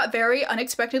 because I got very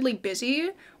unexpectedly busy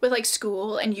with like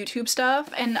school and YouTube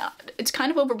stuff and it's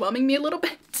kind of overwhelming me a little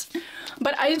bit.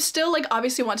 But I still like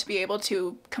obviously want to be able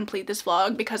to complete this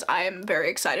vlog because I am very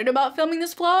excited about filming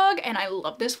this vlog and I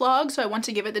love this vlog, so I want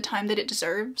to give it the time that it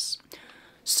deserves.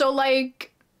 So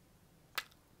like,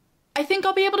 I think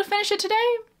I'll be able to finish it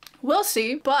today. We'll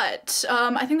see, but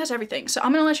I think that's everything. So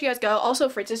I'm gonna let you guys go. Also,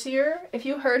 Fritz is here. If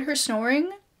you heard her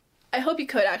snoring, I hope you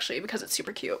could actually because it's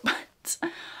super cute. But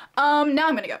Now I'm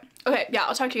gonna go. Okay, yeah,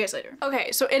 I'll talk to you guys later.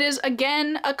 Okay, so it is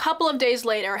again a couple of days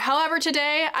later. However,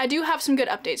 today I do have some good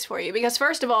updates for you because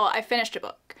first of all, I finished a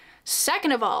book.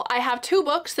 Second of all, I have 2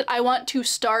 books that I want to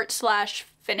start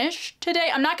 / finish today.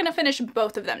 I'm not gonna finish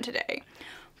both of them today,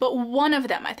 but one of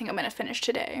them I think I'm gonna finish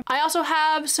today. I also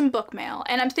have some book mail,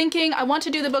 and I'm thinking I want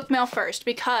to do the book mail first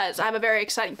because I have a very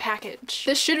exciting package.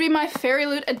 This should be my Fairy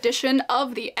Loot edition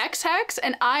of the X-Hex,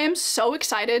 and I am so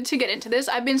excited to get into this.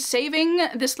 I've been saving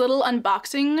this little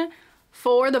unboxing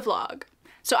for the vlog.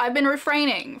 So I've been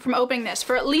refraining from opening this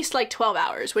for at least like 12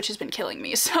 hours, which has been killing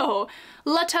me. So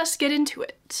let us get into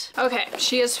it. Okay,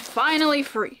 she is finally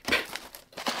free.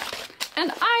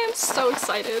 And I am so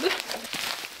excited.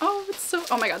 Oh, it's so,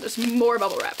 oh my god, there's more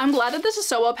bubble wrap. I'm glad that this is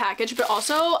so well packaged, but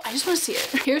also I just want to see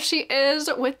it. Here she is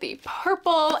with the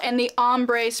purple and the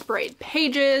ombre sprayed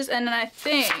pages. And then I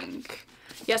think,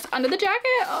 yes, under the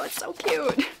jacket. Oh, it's so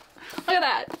cute. Look at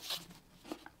that.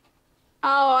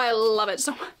 Oh, I love it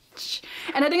so much.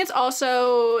 And I think it's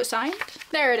also signed.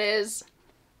 There it is.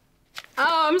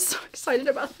 Oh, I'm so excited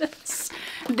about this.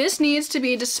 This needs to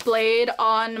be displayed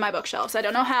on my bookshelves. I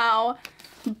don't know how,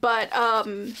 but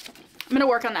I'm gonna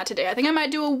work on that today. I think I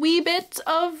might do a wee bit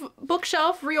of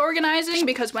bookshelf reorganizing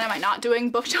because when am I not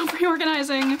doing bookshelf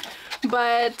reorganizing?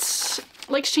 But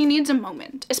like she needs a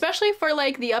moment, especially for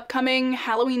like the upcoming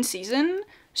Halloween season.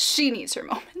 She needs her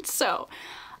moment. So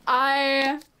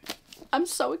I'm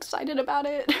so excited about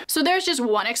it. So there's just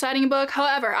one exciting book.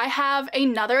 However, I have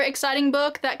another exciting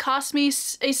book that cost me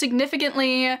a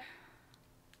significantly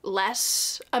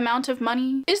less amount of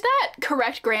money. Is that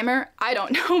correct grammar? I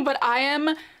don't know, but I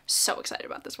am so excited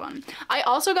about this one. I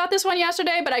also got this one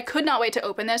yesterday, but I could not wait to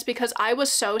open this because I was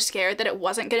so scared that it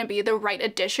wasn't gonna be the right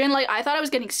edition. Like, I thought I was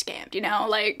getting scammed, you know?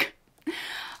 Like,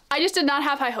 I just did not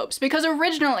have high hopes because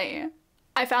originally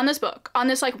I found this book on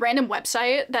this like random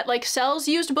website that like sells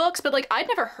used books, but like I'd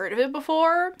never heard of it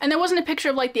before. And there wasn't a picture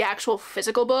of like the actual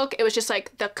physical book. It was just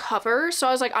like the cover. So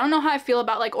I was like, I don't know how I feel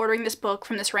about like ordering this book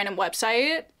from this random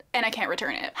website and I can't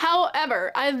return it.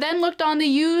 However, I then looked on the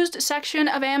used section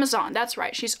of Amazon. That's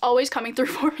right, she's always coming through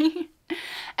for me.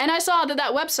 And I saw that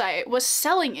that website was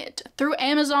selling it through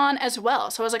Amazon as well.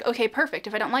 So I was like, okay, perfect.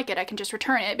 If I don't like it, I can just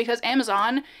return it because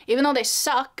Amazon, even though they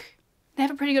suck, they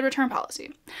have a pretty good return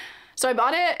policy. So I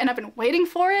bought it and I've been waiting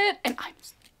for it and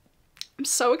I'm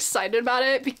so excited about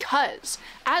it because,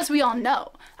 as we all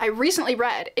know, I recently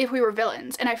read If We Were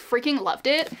Villains and I freaking loved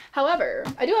it. However,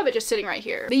 I do have it just sitting right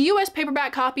here. The US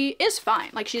paperback copy is fine.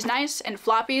 Like, she's nice and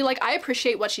floppy. Like, I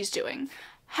appreciate what she's doing.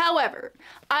 However,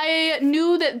 I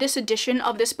knew that this edition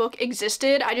of this book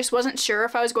existed. I just wasn't sure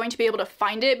if I was going to be able to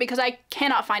find it because I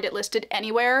cannot find it listed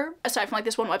anywhere aside from like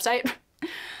this one website.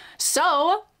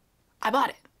 So I bought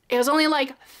it. It was only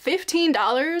like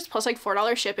 $15 plus like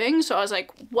 $4 shipping. So I was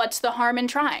like, what's the harm in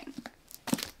trying?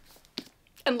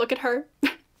 And look at her.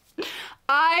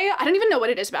 I don't even know what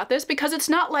it is about this because it's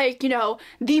not like, you know,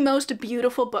 the most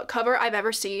beautiful book cover I've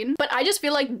ever seen. But I just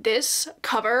feel like this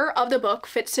cover of the book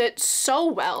fits it so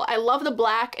well. I love the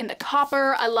black and the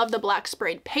copper. I love the black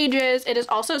sprayed pages. It is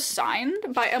also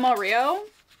signed by Emma Rio.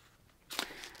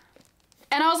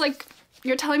 And I was like,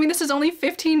 you're telling me this is only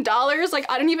 $15? Like,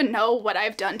 I don't even know what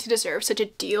I've done to deserve such a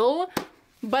deal,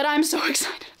 but I'm so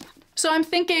excited. So I'm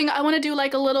thinking I want to do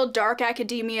like a little dark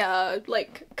academia,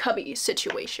 like cubby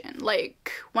situation,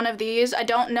 like one of these. I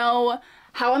don't know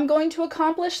how I'm going to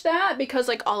accomplish that because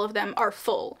like all of them are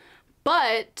full,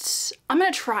 but I'm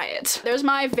gonna try it. There's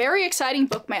my very exciting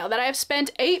book mail that I've spent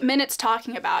 8 minutes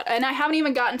talking about, and I haven't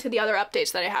even gotten to the other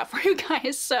updates that I have for you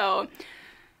guys. So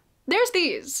there's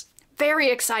these.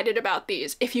 Very excited about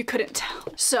these, if you couldn't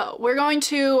tell. So we're going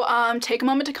to take a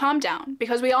moment to calm down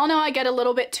because we all know I get a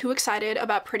little bit too excited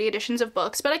about pretty editions of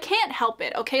books, but I can't help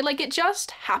it, okay? Like, it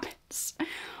just happens.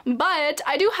 But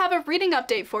I do have a reading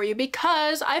update for you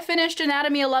because I finished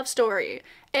Anatomy of Love Story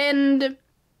and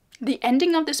the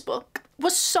ending of this book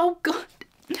was so good.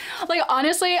 Like,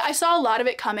 honestly, I saw a lot of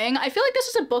it coming. I feel like this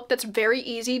is a book that's very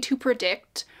easy to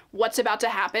predict what's about to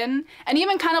happen, and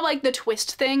even kind of like the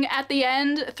twist thing at the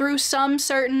end, through some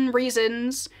certain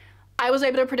reasons, I was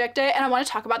able to predict it, and I want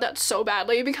to talk about that so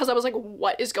badly because I was like,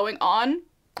 what is going on?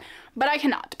 But I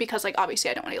cannot because, like, obviously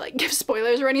I don't want to like give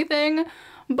spoilers or anything,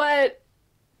 but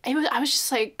I was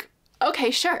just like,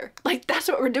 okay, sure, like that's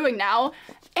what we're doing now,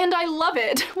 and I love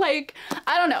it. Like,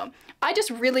 I don't know, I just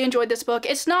really enjoyed this book.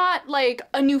 It's not like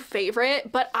a new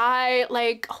favorite, but I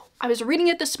was reading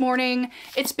it this morning.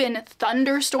 It's been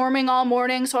thunderstorming all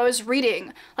morning, so I was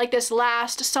reading like this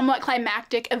last somewhat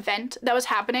climactic event that was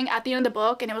happening at the end of the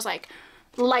book, and it was like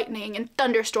lightning and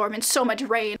thunderstorm and so much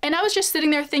rain. And I was just sitting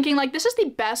there thinking like, this is the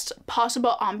best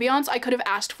possible ambiance I could have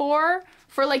asked for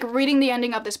for like reading the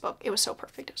ending of this book. It was so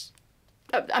perfect.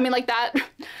 I mean, like that,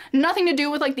 nothing to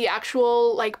do with like the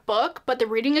actual like book, but the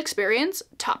reading experience,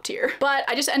 top tier. But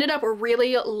I just ended up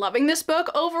really loving this book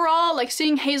overall. Like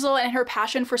seeing Hazel and her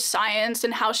passion for science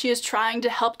and how she is trying to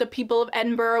help the people of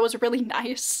Edinburgh was really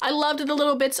nice. I loved the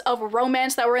little bits of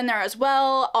romance that were in there as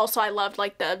well. Also, I loved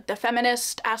like the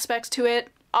feminist aspects to it,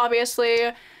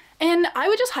 obviously. And I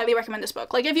would just highly recommend this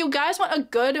book. Like if you guys want a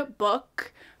good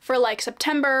book for like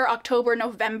September, October,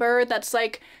 November, that's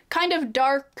like kind of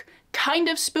dark, kind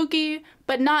of spooky,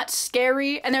 but not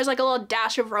scary, and there's like a little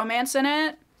dash of romance in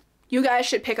it, you guys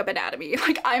should pick up Anatomy.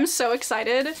 Like, I'm so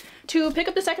excited to pick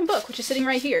up the second book, which is sitting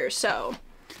right here. So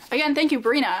again, thank you,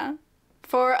 Brina,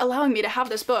 for allowing me to have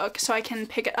this book so I can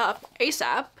pick it up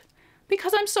ASAP,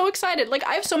 because I'm so excited. Like,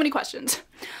 I have so many questions.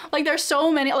 Like, there's so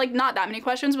many, like, not that many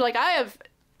questions, but like I have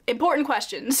important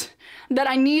questions that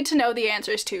I need to know the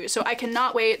answers to, so I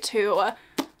cannot wait to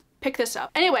pick this up.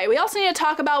 Anyway, we also need to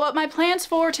talk about what my plans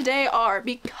for today are,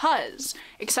 because,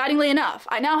 excitingly enough,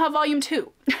 I now have volume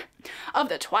 2 of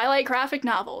the Twilight graphic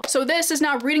novel. So this is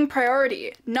now reading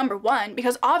priority number 1,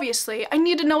 because obviously I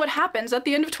need to know what happens at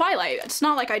the end of Twilight. It's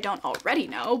not like I don't already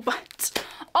know, but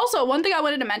also one thing I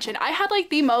wanted to mention, I had like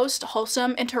the most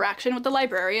wholesome interaction with the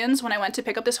librarians when I went to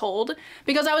pick up this hold,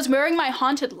 because I was wearing my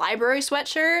haunted library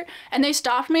sweatshirt and they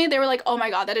stopped me. They were like, oh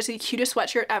my god, that is the cutest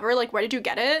sweatshirt ever, like where did you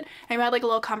get it? And we had like a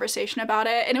little conversation about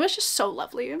it, and it was just so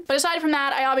lovely. But aside from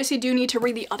that, I obviously do need to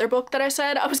read the other book that I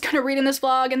said I was gonna read in this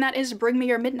vlog, and that is Bring Me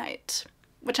Your Midnight,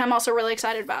 which I'm also really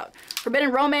excited about.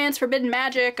 Forbidden romance, forbidden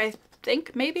magic, I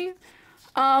think, maybe?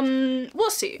 We'll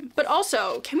see. But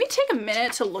also, can we take a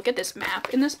minute to look at this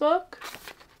map in this book?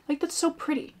 Like, that's so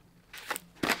pretty.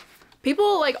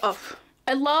 People like, oh,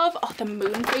 I love the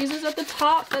moon phases at the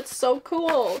top. That's so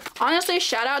cool. Honestly,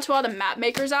 shout out to all the map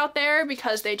makers out there,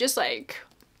 because they just like,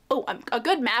 oh, a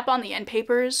good map on the end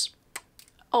papers,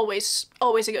 always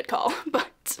a good call.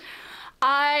 But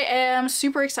I am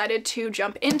super excited to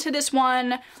jump into this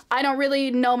one. I don't really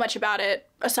know much about it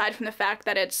aside from the fact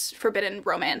that it's forbidden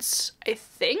romance, I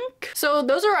think. So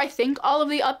those are, I think, all of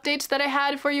the updates that I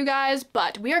had for you guys,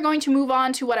 but we are going to move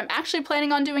on to what I'm actually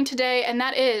planning on doing today, and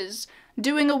that is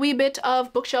doing a wee bit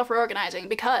of bookshelf reorganizing,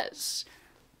 because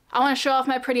I want to show off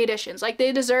my pretty editions. Like,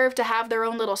 they deserve to have their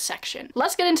own little section.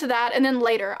 Let's get into that, and then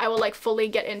later I will like fully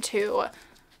get into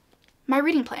my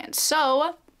reading plans.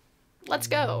 So let's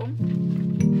go.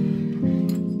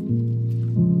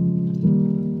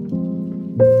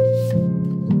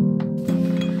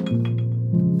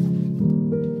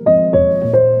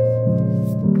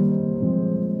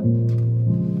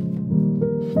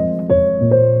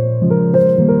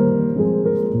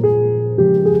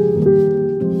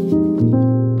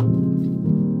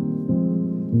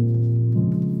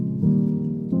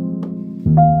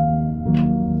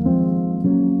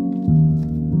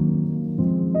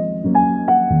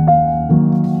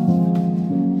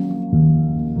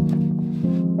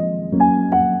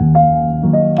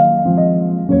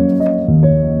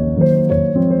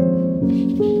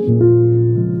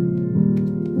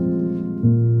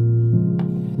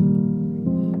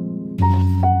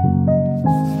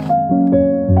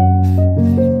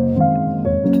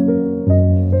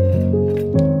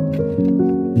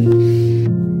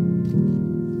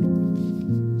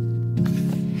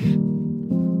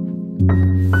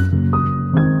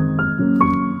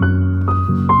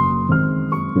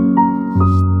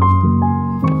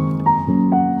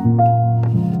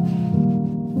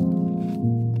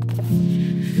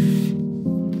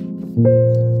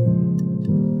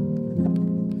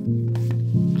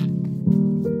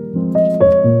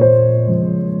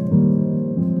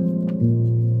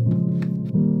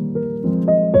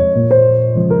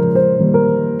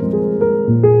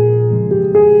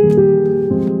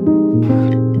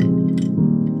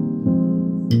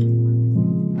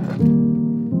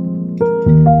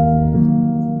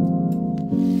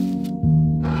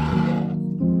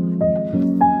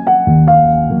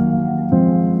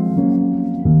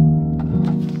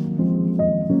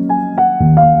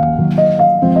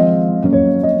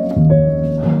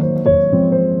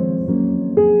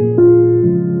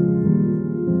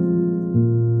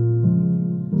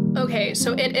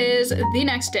 So it is the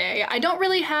next day. I don't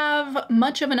really have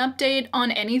much of an update on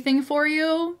anything for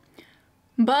you,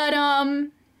 but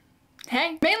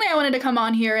hey. Mainly I wanted to come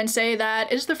on here and say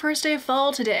that it is the first day of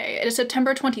fall today. It is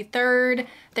September 23rd.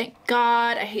 Thank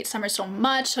God. I hate summer so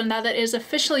much, so now that it is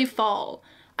officially fall,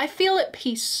 I feel at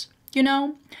peace, you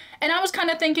know? And I was kind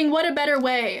of thinking, what a better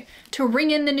way to ring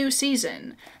in the new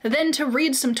season than to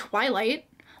read some Twilight.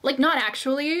 Like, not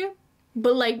actually,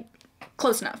 but like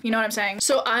close enough, you know what I'm saying?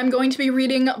 So I'm going to be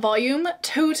reading volume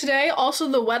 2 today. Also,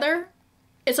 the weather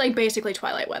it's like basically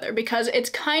Twilight weather because it's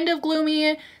kind of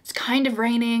gloomy, it's kind of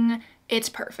raining, it's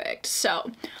perfect.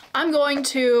 So I'm going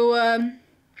to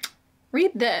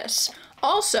read this.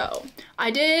 Also,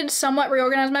 I did somewhat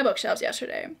reorganize my bookshelves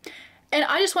yesterday, and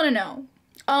I just want to know,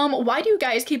 why do you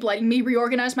guys keep letting me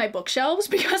reorganize my bookshelves?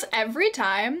 Because every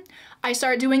time I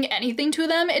start doing anything to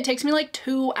them, it takes me like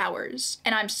 2 hours,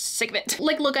 and I'm sick of it.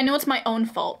 Like, look, I know it's my own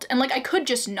fault, and like I could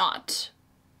just not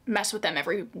mess with them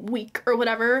every week or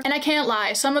whatever. And I can't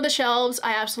lie, some of the shelves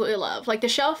I absolutely love. Like the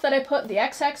shelf that I put the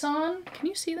XX on. Can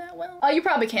you see that well? You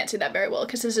probably can't see that very well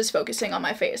because this is focusing on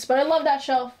my face, but I love that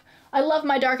shelf. I love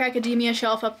my Dark Academia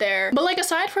shelf up there. But like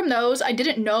aside from those, I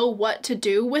didn't know what to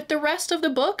do with the rest of the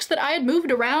books that I had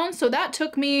moved around, so that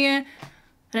took me an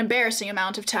embarrassing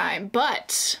amount of time,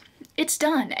 but it's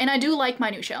done. And I do like my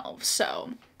new shelves,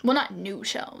 so, well, not new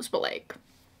shelves, but like,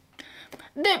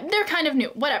 they're kind of new,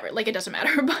 whatever, like it doesn't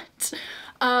matter, but,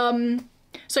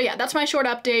 so yeah, that's my short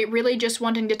update, really just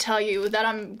wanting to tell you that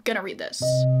I'm gonna read this.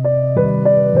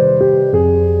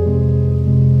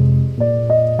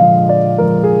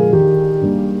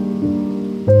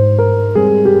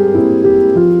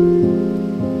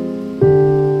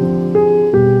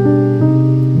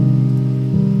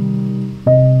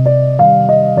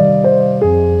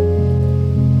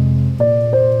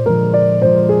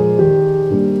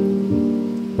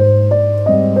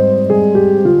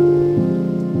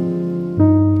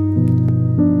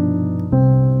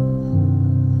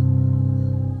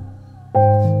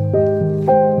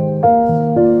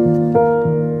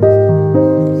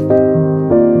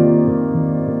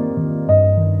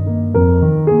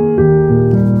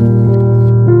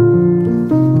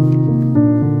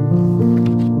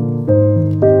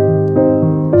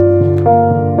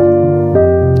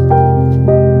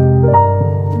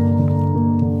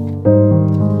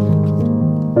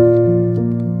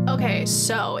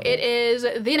 So it is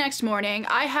the next morning.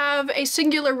 I have a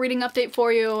singular reading update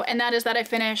for you, and that is that I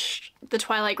finished the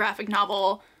Twilight graphic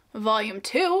novel Volume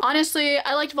 2. Honestly,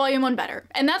 I liked Volume 1 better.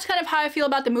 And that's kind of how I feel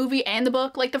about the movie and the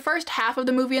book. Like the first half of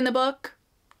the movie and the book,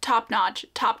 top notch,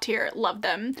 top tier, love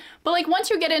them. But like once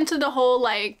you get into the whole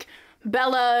like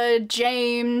Bella,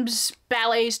 James,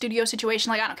 ballet studio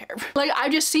situation, like I don't care. Like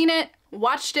I've just seen it,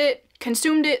 watched it,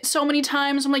 consumed it so many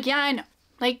times. I'm like, yeah, I know.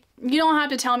 Like, you don't have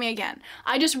to tell me again.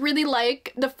 I just really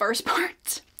like the first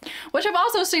part, which I've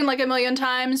also seen like a million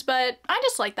times, but I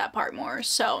just like that part more.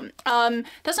 So,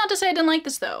 that's not to say I didn't like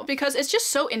this though, because it's just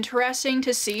so interesting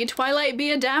to see Twilight be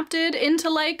adapted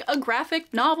into like a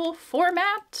graphic novel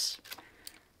format. It's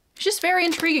just very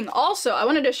intriguing. Also, I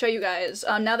wanted to show you guys,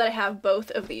 now that I have both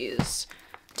of these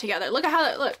together, look at how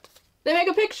that looked. They make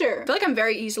a picture. I feel like I'm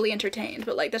very easily entertained,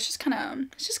 but like that's just kind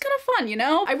of, it's just kind of fun, you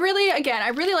know? I really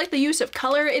like the use of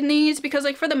color in these because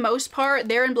like for the most part,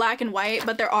 they're in black and white,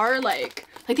 but there are like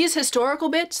these historical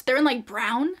bits, they're in like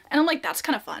brown, and I'm like, that's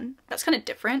kind of fun. That's kind of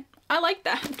different. I like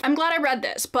that. I'm glad I read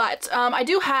this, but I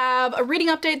do have a reading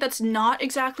update that's not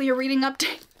exactly a reading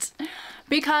update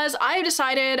because I have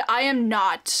decided I am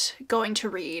not going to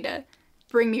read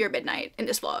Bring Me Your Midnight in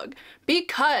this vlog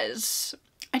because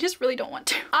I just really don't want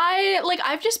to.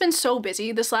 I've just been so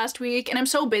busy this last week, and I'm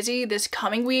so busy this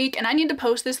coming week, and I need to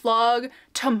post this vlog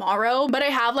tomorrow, but I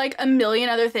have like a million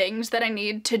other things that I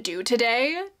need to do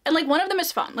today. And like one of them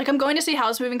is fun. Like I'm going to see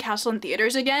Howl's Moving Castle in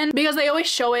theaters again because they always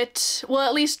show it, well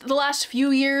at least the last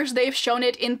few years they've shown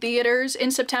it in theaters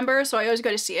in September, so I always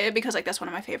go to see it because like that's one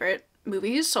of my favorite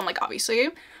movies. So I'm like, obviously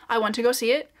I want to go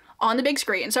see it on the big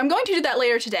screen. So I'm going to do that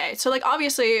later today. So like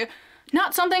obviously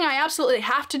not something I absolutely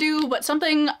have to do, but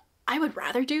something I would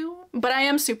rather do. But I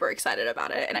am super excited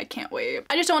about it and I can't wait.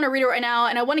 I just don't want to read it right now,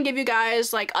 and I want to give you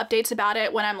guys like updates about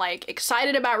it when I'm like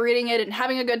excited about reading it and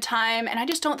having a good time, and I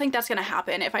just don't think that's gonna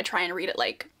happen if I try and read it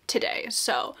like today.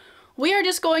 So we are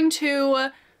just going to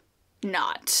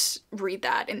not read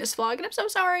that in this vlog, and I'm so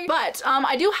sorry. But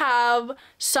I do have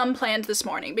some plans this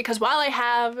morning because while I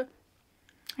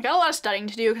got a lot of studying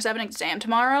to do because I have an exam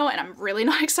tomorrow and I'm really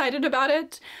not excited about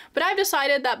it. But I've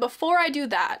decided that before I do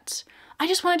that, I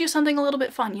just want to do something a little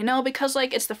bit fun, you know, because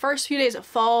like it's the first few days of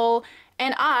fall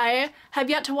and I have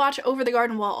yet to watch Over the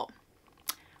Garden Wall,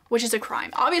 which is a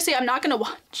crime. Obviously, I'm not going to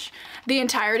watch the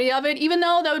entirety of it, even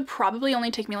though that would probably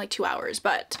only take me like 2 hours,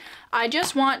 but I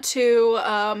just want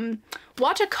to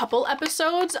watch a couple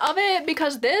episodes of it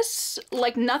because this,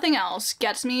 like nothing else,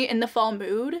 gets me in the fall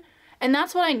mood. And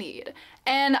that's what I need.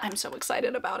 And I'm so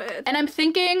excited about it. And I'm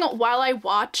thinking while I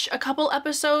watch a couple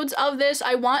episodes of this,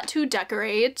 I want to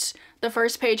decorate the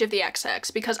first page of the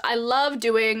XX because I love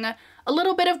doing a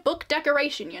little bit of book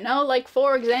decoration, you know? Like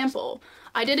for example,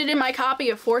 I did it in my copy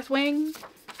of Fourth Wing.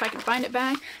 if I can find it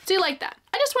back. See, like that.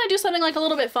 I just want to do something like a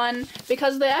little bit fun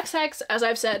because the XX, as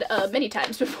I've said many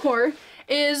times before,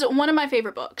 is one of my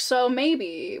favorite books. So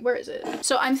maybe, where is it?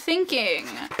 So I'm thinking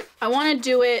I want to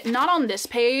do it not on this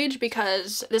page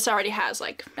because this already has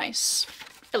like nice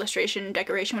illustration,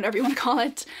 decoration, whatever you want to call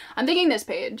it. I'm thinking this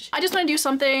page. I just want to do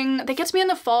something that gets me in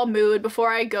the fall mood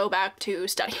before I go back to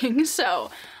studying. So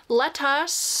let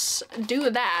us do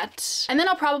that. And then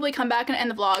I'll probably come back and end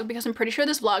the vlog because I'm pretty sure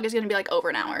this vlog is going to be like over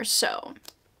an hour. So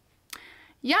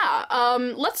yeah,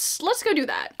 let's go do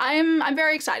that. I'm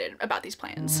very excited about these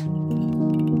plans.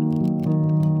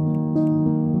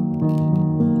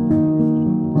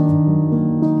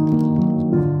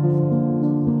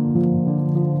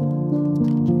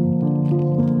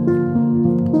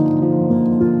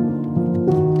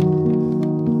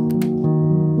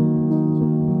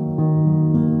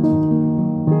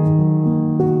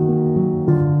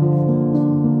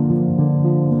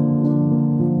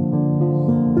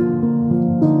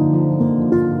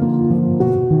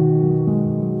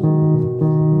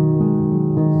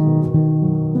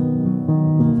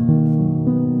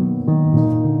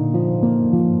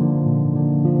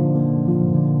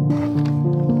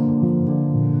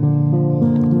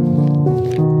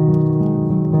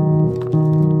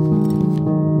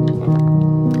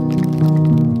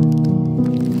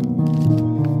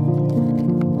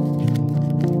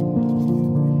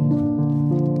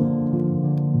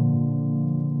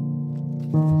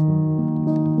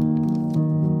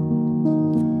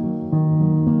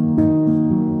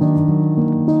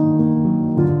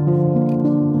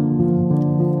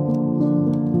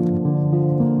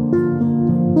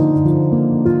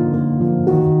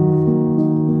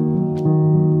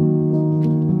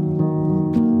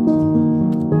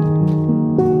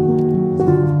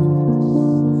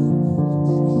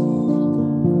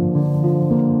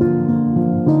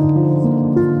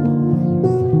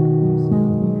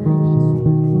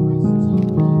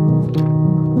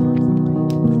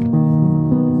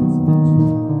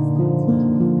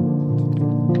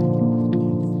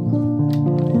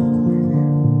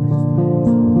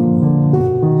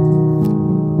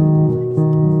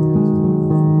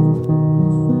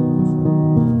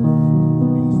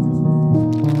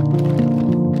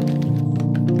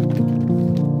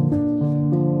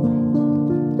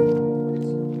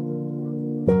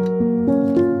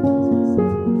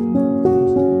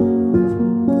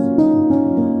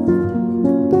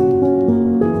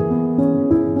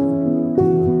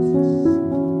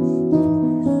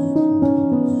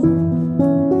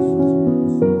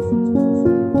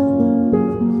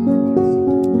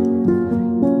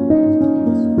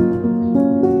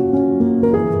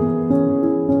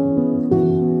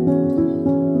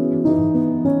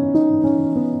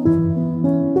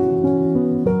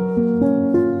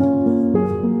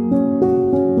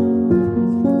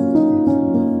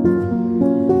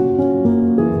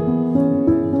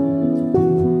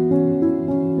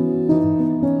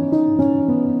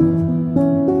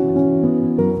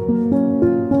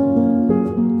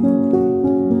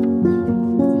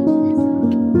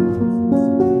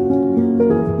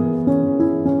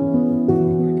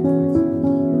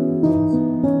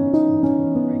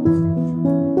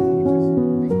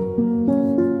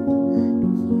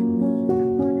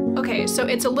 So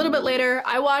it's a little bit later.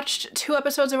 I watched 2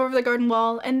 episodes of Over the Garden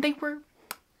Wall and they were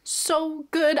so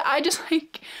good. I just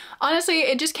like, honestly,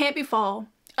 it just can't be fall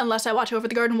unless I watch Over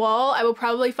the Garden Wall. I will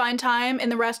probably find time in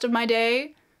the rest of my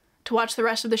day to watch the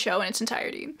rest of the show in its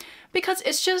entirety because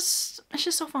it's just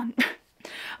so fun.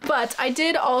 But I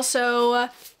did also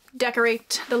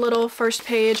decorate the little first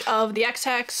page of the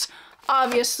XX.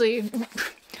 Obviously,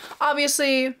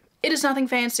 it is nothing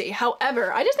fancy.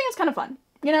 However, I just think it's kind of fun,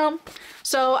 you know?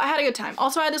 So I had a good time.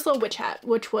 Also, I had this little witch hat,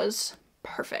 which was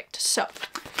perfect. So,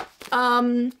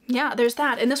 yeah, there's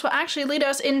that. And this will actually lead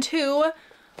us into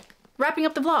wrapping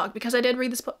up the vlog because I did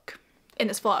read this book in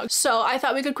this vlog. So I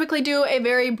thought we could quickly do a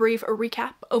very brief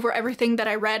recap over everything that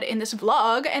I read in this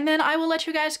vlog, and then I will let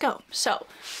you guys go. So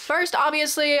first,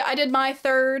 obviously, I did my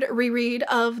 3rd reread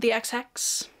of the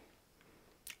XX.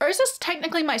 Or is this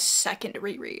technically my 2nd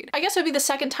reread? I guess it would be the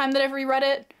 2nd time that I've reread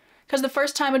it, because the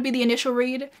first time would be the initial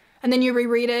read, and then you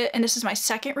reread it, and this is my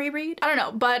 2nd reread. I don't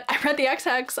know, but I read the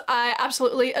XX. I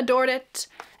absolutely adored it.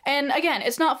 And again,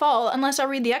 it's not fall unless I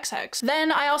read the XX.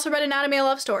 Then I also read Anatomy of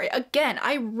Love Story. Again,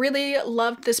 I really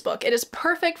loved this book. It is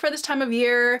perfect for this time of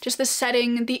year. Just the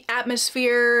setting, the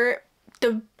atmosphere,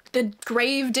 the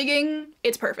grave digging,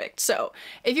 it's perfect. So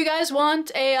if you guys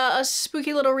want a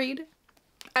spooky little read,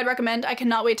 I'd recommend. I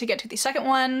cannot wait to get to the 2nd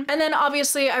one. And then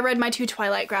obviously I read my 2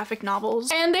 Twilight graphic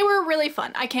novels and they were really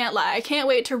fun. I can't lie. I can't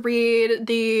wait to read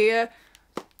the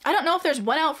I don't know if there's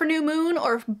one out for New Moon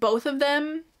or if both of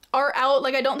them are out.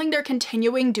 Like, I don't think they're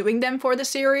continuing doing them for the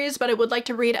series, but I would like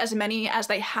to read as many as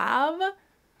they have.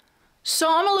 So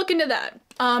I'm gonna look into that.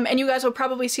 And you guys will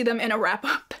probably see them in a wrap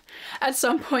up at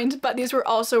some point, but these were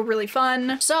also really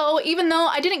fun. So even though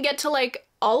I didn't get to like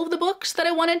all of the books that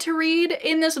I wanted to read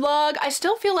in this vlog, I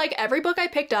still feel like every book I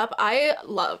picked up I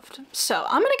loved. So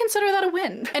I'm gonna consider that a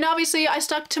win. And obviously I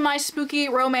stuck to my spooky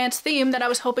romance theme that I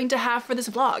was hoping to have for this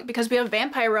vlog, because we have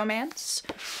vampire romance,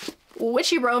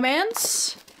 witchy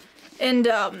romance, and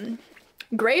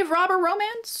grave robber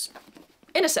romance,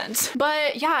 in a sense.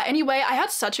 But yeah, anyway, I had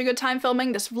such a good time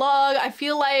filming this vlog. I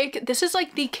feel like this is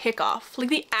like the kickoff, like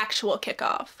the actual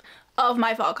kickoff of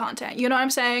my fall content, you know what I'm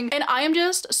saying? And I am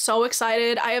just so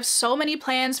excited. I have so many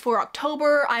plans for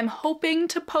October. I'm hoping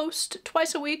to post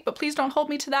twice a week, but please don't hold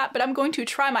me to that, but I'm going to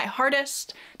try my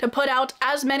hardest to put out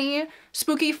as many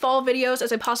spooky fall videos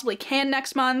as I possibly can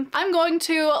next month. I'm going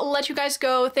to let you guys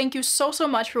go. Thank you so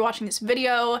much for watching this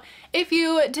video. If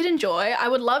you did enjoy, I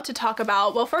would love to talk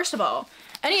about, well, first of all,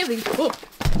 any of these,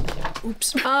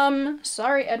 oops.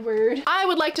 Sorry, Edward. I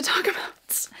would like to talk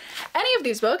about any of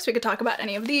these books. We could talk about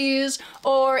any of these,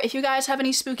 or if you guys have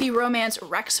any spooky romance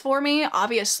recs for me,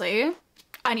 obviously,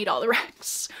 I need all the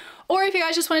recs. Or if you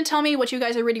guys just want to tell me what you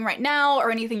guys are reading right now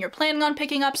or anything you're planning on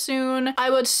picking up soon, I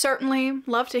would certainly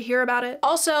love to hear about it.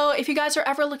 Also, if you guys are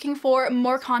ever looking for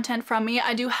more content from me,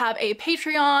 I do have a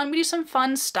Patreon. We do some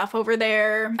fun stuff over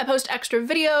there. I post extra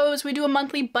videos. We do a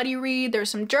monthly buddy read. There's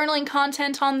some journaling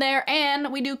content on there, and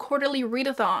we do quarterly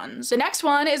readathons. The next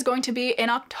one is going to be in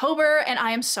October, and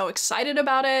I am so excited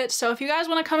about it. So if you guys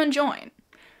want to come and join,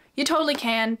 you totally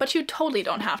can, but you totally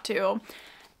don't have to.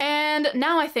 And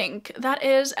now I think that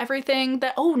is everything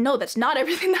that, oh no, that's not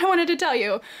everything that I wanted to tell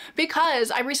you, because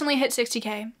I recently hit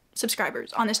 60K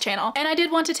subscribers on this channel. And I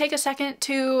did want to take a second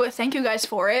to thank you guys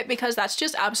for it, because that's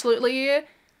just absolutely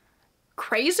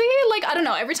crazy. Like, I don't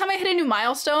know, every time I hit a new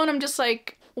milestone, I'm just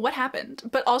like, what happened?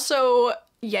 But also,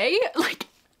 yay, like,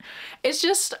 it's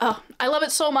just, oh, I love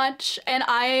it so much, and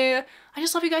I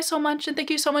just love you guys so much, and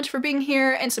thank you so much for being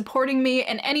here and supporting me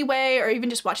in any way, or even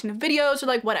just watching the videos, or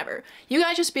like whatever. You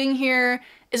guys just being here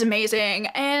is amazing,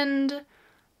 and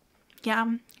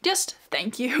yeah, just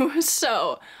thank you.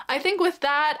 So I think with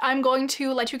that, I'm going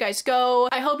to let you guys go.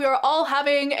 I hope you're all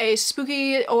having a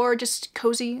spooky or just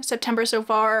cozy September so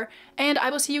far, and I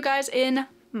will see you guys in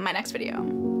my next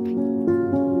video.